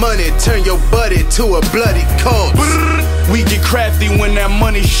that money, turn your buddy to a bloody corpse. We get crafty when that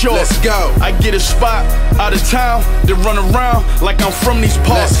money's short. Let's go. I get a spot out of town, then run around like I'm from these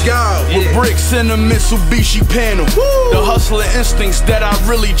parts. Let's go. With bricks in a Mitsubishi panel. Woo. The hustler instincts that I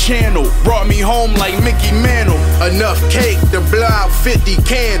really channel brought me home like Mickey Mantle. Enough cake to blow out 50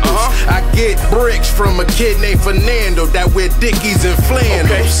 candles. I get bricks from a kid named Fernando that wear Dickies and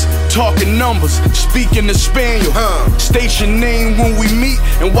flannels. Talking numbers, speaking the Spaniel. State your name when we meet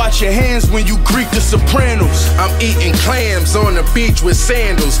and watch your hands when you greet the Sopranos. I'm eating clams on the beach with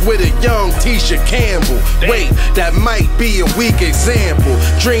sandals with a young Tisha Campbell. Wait, that might be a weak example.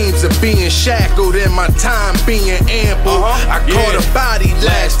 Dreams of being shackled and my time being ample. I caught a body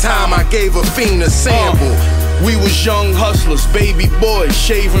last time I gave a fiend a sample. We was young hustlers, baby boys,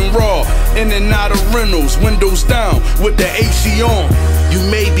 shaving raw. In and out of rentals, windows down, with the AC on. You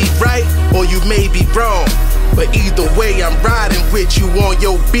may be right, or you may be wrong. But either way, I'm riding with you on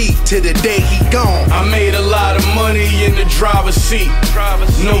your beat till the day he gone. I made a lot of money in the driver's seat.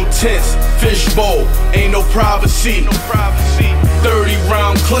 No tents, fishbowl, ain't no privacy.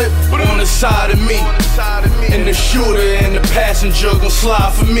 30-round clip on the side of me. And the shooter and the passenger gon'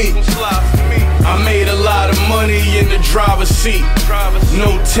 slide for me. I made a lot of money in the driver's seat.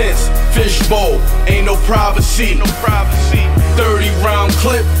 No tents, fishbowl, ain't no privacy. 30-round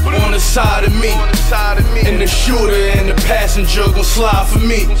clip on the side of me. And the shooter and the passenger gon' slide for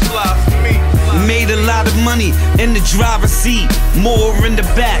me. Made a lot of money in the driver's seat. More in the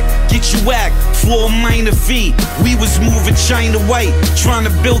back, get you whacked for a minor fee. We was moving China white, trying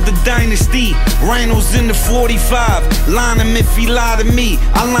to build a dynasty. Rhinos in the 45, line him if he lie to me,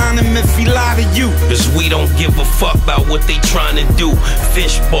 I line him if he lie to you. Cause we don't give a fuck about what they trying to do.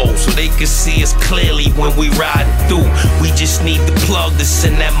 Fishbowl so they can see us clearly when we riding through. We just need the plug to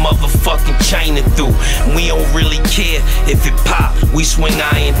send that motherfucking China through. We don't really care if it pop, we swing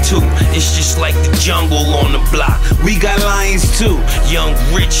iron too. It's just like the jungle on the block. We got lions too. Young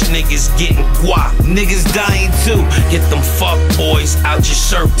rich niggas getting guap. Niggas dying too. Get them fuck boys out your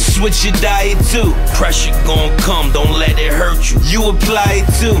circle. Switch your diet too. Pressure gon' come, don't let it hurt you. You apply it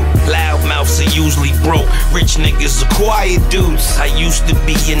too. Loud mouths are usually broke. Rich niggas are quiet dudes. I used to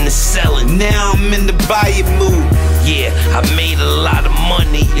be in the selling, now I'm in the buying mood. Yeah, I made a lot of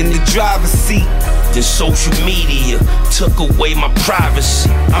money in the driver's seat. Then social media took away my privacy.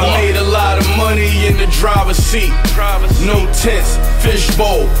 I made a lot of money in the driver's seat. No tents,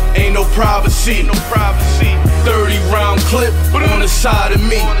 fishbowl, ain't no privacy. 30-round clip on the side of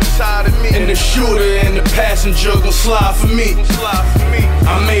me. And the shooter and the passenger gon' slide for me.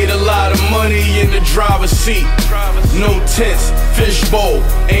 I made a lot of money in the driver's seat. No tents, fishbowl,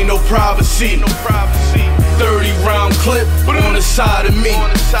 ain't no privacy. 30-round clip on the side of me.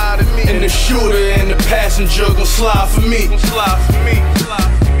 And the shooter and the passenger gon' slide for me.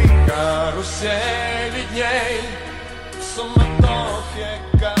 Карусели дней в суматохе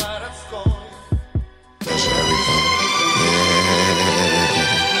городской.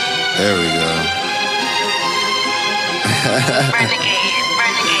 There we go.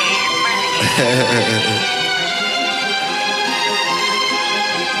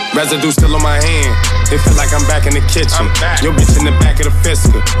 Residue still on my hand. It feel like I'm back in the kitchen. Your bitch in the back of the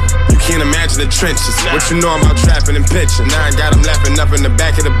fiscal. You can't imagine the trenches. What you know about trapping and pitching? Now I got them lapping up in the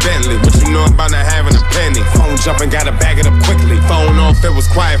back of the Bentley. What you know about not having a penny. Phone jumping, gotta bag it up quickly. Phone off, it was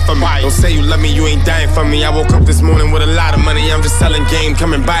quiet for me. Don't say you love me, you ain't dying for me. I woke up this morning with a lot of money. I'm just selling game,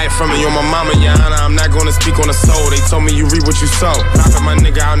 come and buy it from me. On my mama, your honor, I'm not gonna speak on the soul. They told me you reap what you sow. Profit my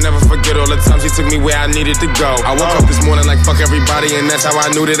nigga, I'll never forget all the times he took me where I needed to go. I woke up this morning like fuck everybody, and that's how I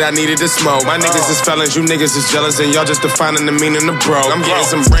knew that I needed to smoke. My niggas is felons, you niggas is jealous, and y'all just defining the meaning of bro. I'm getting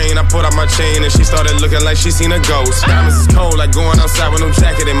some brain, I put out my chain, and she started looking like she seen a ghost. Diamonds is cold, like going outside with no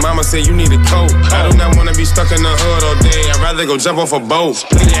jacket, and mama said you need a coat. I do not wanna be stuck in the hood all day, I'd rather go jump off a boat.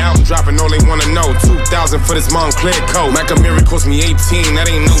 Play the album dropping, all they wanna know, 2,000 for this Montclair coat. Macamiri cost me 18, that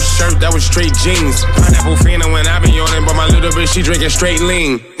ain't no shirt, that was straight jeans. Pineapple Fanta when I be on it, but my little bitch, she drinking straight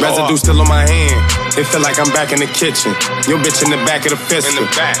lean. Residue still on my hand, it feel like I'm back in the kitchen. Your bitch in the back of the fistula.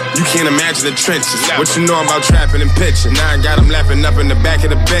 You can't imagine the trenches. What you know about trapping and pitching? Now I got them lapping up in the back of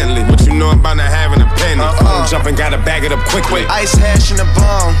the Bentley. What you know about not having a penny? Phone jumping, gotta bag it up quickly. Ice hash in the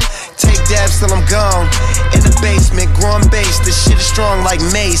bomb. Take dabs till I'm gone. In the basement, growing bass. This shit is strong like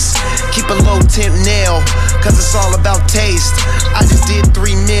mace. Keep a low tint nail, cause it's all about taste. I just did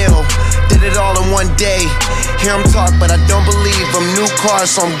 3 mil, did it all in one day. Hear them talk, but I don't believe them. New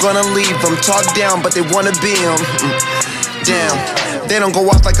cars, so I'm gonna leave them. Talk down, but they wanna be them. Damn, they don't go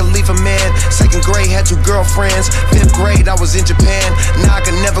off like Khalifa, man. 2nd grade, had 2 girlfriends. 5th grade, I was in Japan. Now I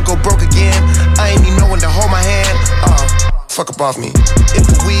can never go broke again. I ain't even know when to hold my hand. Fuck up off me. If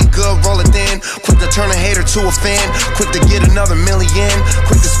the weed good, roll it then. Quick to turn a hater to a fan. Quick to get another million.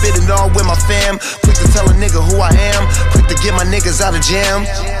 Quick to spit it all with my fam. Quick to tell a nigga who I am. Quick to get my niggas out of jam.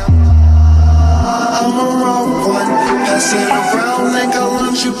 I'm a raw one, passing around like a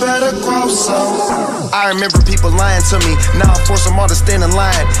lunch, you better grow some. I remember people lying to me, now I force them all to stand in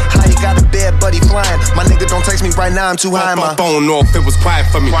line. How you got a bad buddy flying? My nigga don't text me right now, I'm too high. My phone off, it was quiet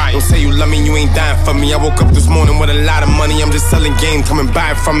for me. Don't say you love me, you ain't dying for me. I woke up this morning with a lot of money, I'm just selling game, come and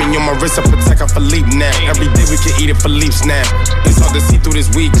buy it from me. On my wrist, I protect her for leap now. Every day we can eat it for leaps now. It's hard to see through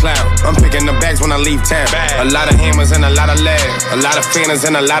this weed cloud. I'm picking the bags when I leave town. A lot of hammers and a lot of lead, a lot of fanners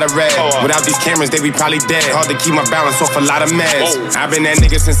and a lot of red. Without these cameras, they be probably dead. Hard to keep my balance off a lot of meds. I've been that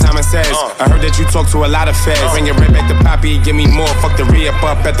nigga since Simon Says. I heard that you talk to a lot of feds. Bring it right back to Poppy and give me more. Fuck the re-up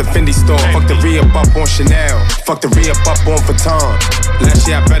up at the Fendi store. Fuck the re-up up on Chanel. Fuck the re-up up on Vuitton. Last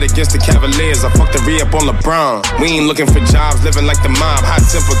year I bet against the Cavaliers. I fucked the re-up on LeBron. We ain't looking for jobs, living like the mob. Hot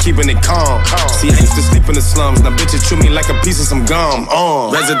simple, keeping it calm. See, I used to sleep in the slums. Now bitches chew me like a piece of some gum.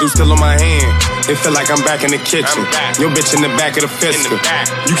 Residue still on my hand. It feel like I'm back in the kitchen. Your bitch in the back of the fistula.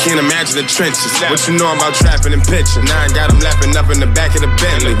 You can't imagine the trenches. What you know about trapping and pitching? Now I got them lapping up in the back of the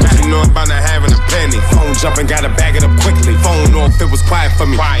Bentley. What you know about not having a penny? Phone jumping, gotta bag it up quickly. Phone off, it was quiet for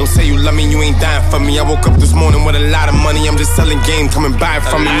me. Don't say you love me, you ain't dying for me. I woke up this morning with a lot of money. I'm just selling game, come and buy it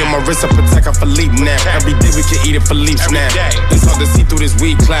from me. On my wrist, I protect her for leap now. Every day we can eat it for leaps now. It's hard to see through this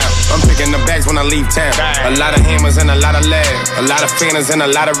weed cloud. I'm picking the bags when I leave town. A lot of hammers and a lot of lead, a lot of fanners and a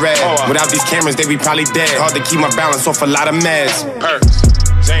lot of red. Without these cameras, they be probably dead. Hard to keep my balance off a lot of meds.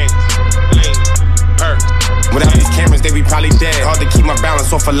 Without these cameras, they be probably dead. Hard to keep my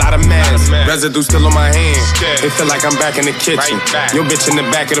balance off a lot of meds. Residue still on my hand. It feel like I'm back in the kitchen. Your bitch in the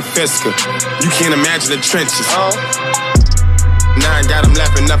back of the fiscal. You can't imagine the trenches. Now I got them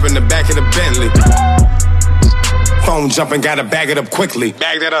lapping up in the back of the Bentley. Phone jumping, gotta bag it up quickly.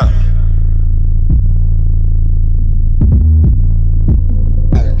 Bag that up.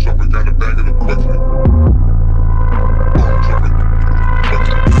 Phone jumping, gotta bag it up quickly.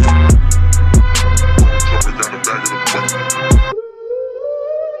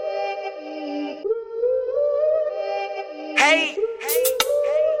 Hey,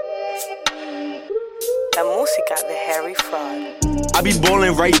 la música de Harry Fraud. I be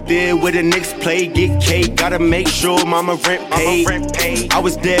ballin' right there where the Knicks play, get cake. Gotta make sure mama rent paid. I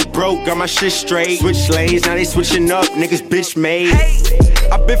was dead broke, got my shit straight. Switch lanes, now they switching up, niggas bitch made.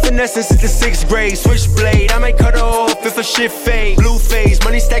 I've been finessing since the 6th grade. Switchblade, I might cut her off if a shit fade. Blue face,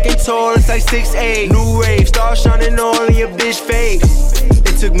 money stacking tall, it's like 6'8". New rave, star shining all in your bitch face.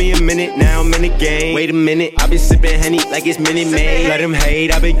 It took me a minute, now I'm in the game. Wait a minute, I been sipping Henny like it's Minute Maid. Let them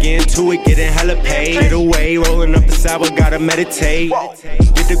hate, I been getting to it, getting hella paid. Get away, rolling up the sour, gotta meditate.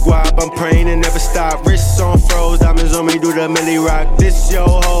 Get the guap, I'm praying and never stop. Wrists on froze, diamonds on me, do the Millie Rock. This yo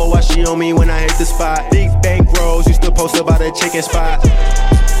ho, why she on me when I hit the spot? Big bank rolls, you still post about a chicken spot.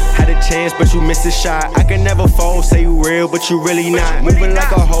 Had a chance, but you missed a shot. I can never fold, say you real, but you really not. Moving like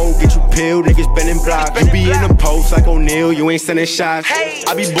a hoe, get you peeled, niggas bending block. You be in the post like O'Neal, you ain't sending shots.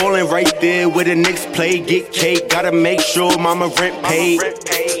 I be ballin' right there where the Knicks play, get cake. Gotta make sure mama rent paid.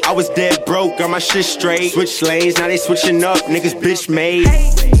 I was dead broke, got my shit straight. Switch lanes, now they switching up, niggas bitch made.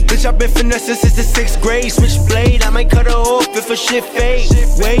 Bitch, I've been finessing since the 6th grade. Switch blade, I might cut her off if her shit fade.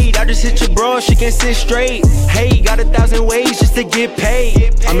 Wait, I just hit your bra, she can sit straight. Hey, got 1,000 ways just to get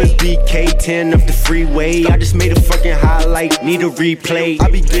paid. I'm in BK10 up the freeway. I just made a fucking highlight, need a replay. I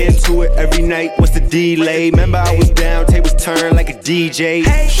be getting to it every night, what's the delay? Remember I was down, tables turn like a DJ.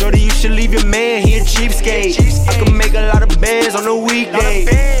 Shorty, you should leave your man, he a cheapskate. I can make a lot of bands on a weekday.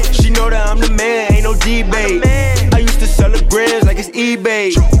 She know that I'm the man, ain't no debate. I used to sell her grams like it's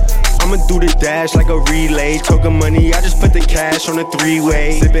eBay. I'ma do the dash like a relay. Token money, I just put the cash on a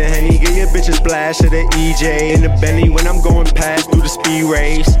 3-way. Sippin' Henny, get your bitch a splash of the EJ. In the Bentley when I'm going past through the speed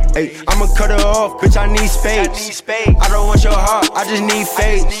race. Ay, I'ma cut her off, bitch, I need space. I don't want your heart, I just need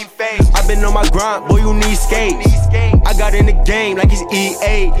faith. I been on my grind, boy, you need skates. I got in the game like it's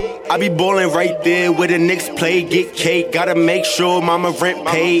EA. I be ballin' right there where the Knicks play. Get cake, gotta make sure mama rent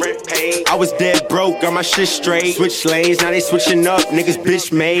paid. I was dead broke, got my shit straight. Switch lanes, now they switching up, niggas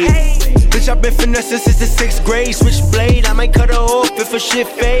bitch made. Bitch, I've been finessing since the 6th grade. Switch blade, I might cut her off if her shit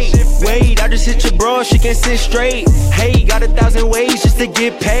fade. Wait, I just hit your bra, she can sit straight. Hey, got 1,000 ways just to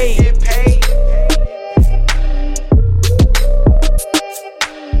get paid.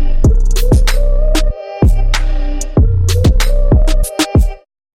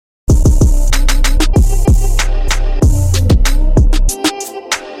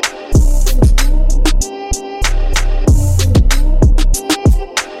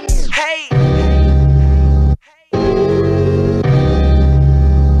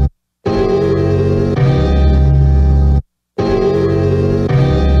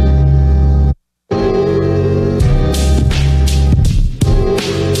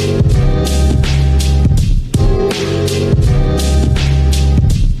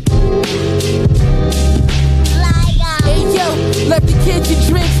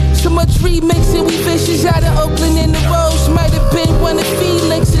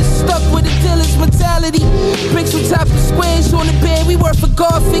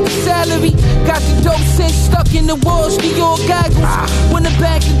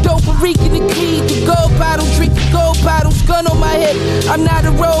 I'm not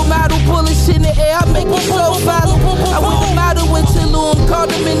a role model, bullets in the air, I make you so follow. I went to model in Xhulooo,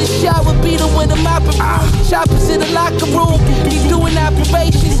 called him in the shower, beat him with a mop and broom. Choppers in the locker room, he doing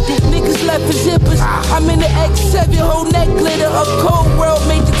operations. Niggas left for zippers. I'm in the X7, whole neck glitter. A cold world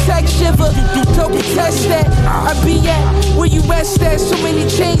made the tech shiver. Don't contest that. I be at where you rest at. So many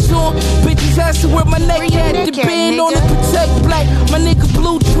chains on, bitches asking where my neck at. The band on the protect black. My nigga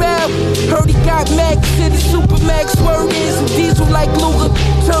Blue Trail, heard he got Max City Supermax. Word is and diesel like Luger.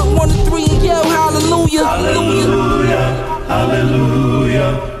 Turn 1 to 3 and yell hallelujah. Hallelujah,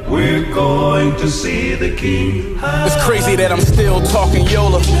 hallelujah. We're going to see the King. It's crazy that I'm still talking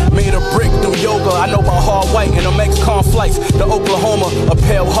Yola. Made a brick do yoga. I know about hard white and the Mexican flights. The Oklahoma, a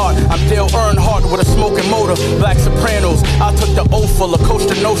pale heart. I'm Dale Earnhardt with a smoking motor. Black Sopranos. I took the oath for La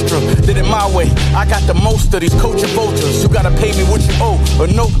Costa Nostra. Did it my way. I got the most of these coaching vultures. You gotta pay me what you owe. Or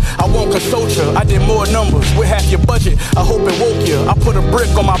nope, I won't consult you. I did more numbers with half your budget. I hope it woke you. I put a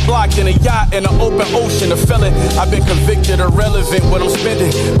brick on my block in a yacht in the open ocean. A felon. I've been convicted, irrelevant what I'm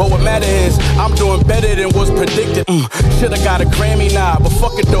spending. But what matter is, I'm doing better than was predicted. Shoulda got a Grammy nod, but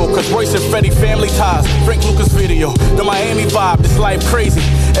fuck it though, cause Royce and Freddie family ties. Frank Lucas video, the Miami vibe, this life crazy.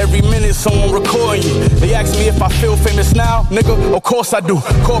 Every minute someone recording you. They ask me if I feel famous now, nigga, of course I do.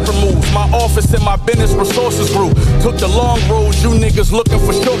 Corporate moves, my office and my business resources grew. Took the long road, you niggas looking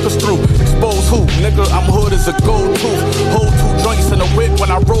for shortcuts through. Expose who, nigga, I'm hood as a gold tooth. Hold 2 joints in a whip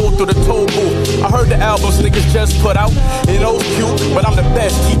when I roll through the toll booth. I heard the albums niggas just put out, and those cute, but I'm the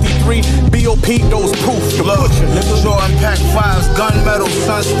best. TT3, BOP, those proof. The butcher, nigga. Jordan pack 5s, gun metal,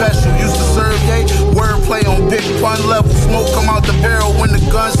 sun special. Used to serve yay, wordplay on big pun level. Smoke come out the barrel when the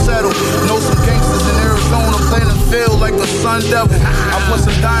gun settle. Know some gangsters in Arizona playing the field like the Sun Devil. I put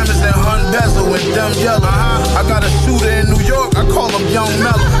some diamonds in Hun bezel with them yellow. I got a shooter in New York, I call him Young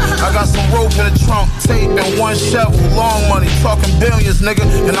Mellow. I got some rope in the trunk, tape and 1 shovel. Long money, talking billions, nigga,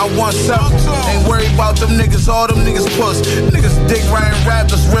 and I want several. Ain't worried about them niggas, all them niggas puss. Niggas dig writing rap,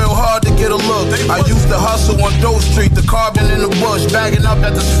 that's real hard to get a look. I used to hustle on Doe Street, the carbon in the bush. Bagging up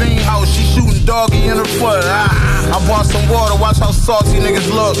at the fiend house, she shooting doggy in her foot. I bought some water, watch how salty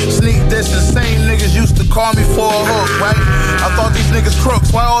niggas look. Sneak this, the same niggas used to call me for a hook, right? I thought these niggas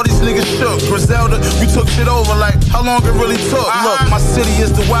crooks, why all these niggas shook? Griselda, we took shit over like how long it really took. Look, my city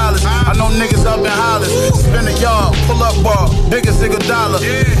is the wildest. I know niggas up in Hollis. Spin a yard, pull up bar, biggest nigga dollar.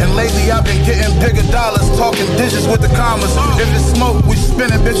 And lately I've been getting bigger dollars, talking digits with the commas. If it's smoke, we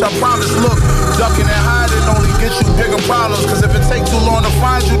spinning, bitch, I promise. Look, Ducking and hiding only get you bigger problems. Cause if it take too long to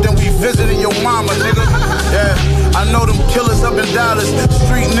find you, then we visiting your mama, nigga. Yeah, I know them killers up in Dallas.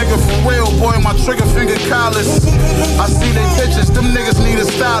 Street nigga for real, boy, my trigger finger callous. I see they pictures, them niggas need a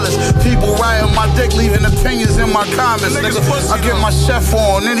stylist. People riding my dick, leaving opinions in my comments, nigga. I get my chef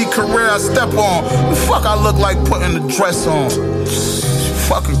on, any career I step on. The fuck I look like putting the dress on?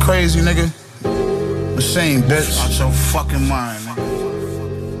 Fucking crazy, nigga. Machine, bitch. Out your fucking mind, nigga.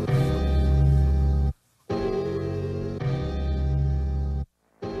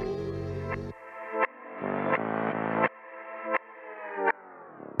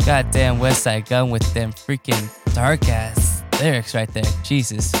 Goddamn Westside Gunn with them freaking dark ass lyrics right there.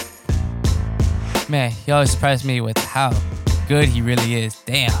 Jesus. Man, he always surprised me with how good he really is.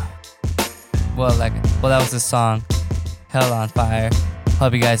 Damn. Well, that was the song Hell on Fire.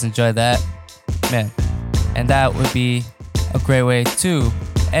 Hope you guys enjoyed that. Man. And that would be a great way to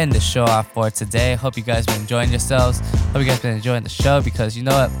end the show off for today. Hope you guys been enjoying yourselves. Hope you guys been enjoying the show because you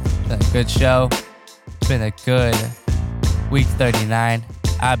know what? It's been a good show. It's been a good week 39.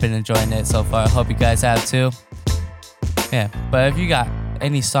 I've been enjoying it so far. I hope you guys have too. Yeah, but if you got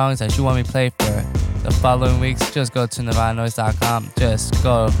any songs that you want me to play for the following weeks, just go to NirvanaNoise.com. Just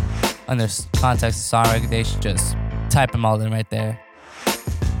go under context and song recommendation. Just type them all in right there.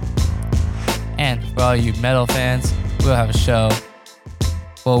 And for all you metal fans, we'll have a show.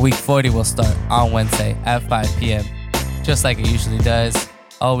 Well, week 40 will start on Wednesday at 5 p.m. Just like it usually does.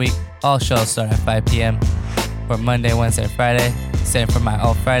 All week, all shows start at 5 p.m. for Monday, Wednesday, Friday. Same for my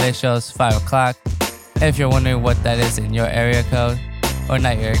all Friday shows, 5 o'clock. If you're wondering what that is in your area code, or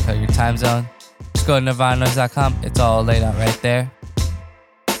not your area code, your time zone, just go to NirvanaNoise.com. It's all laid out right there.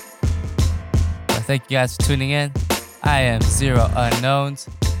 Well, thank you guys for tuning in. I am Zero Unknowns.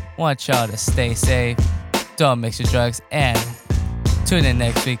 Want y'all to stay safe, don't mix your drugs, and tune in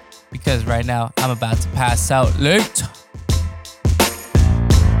next week because right now I'm about to pass out late.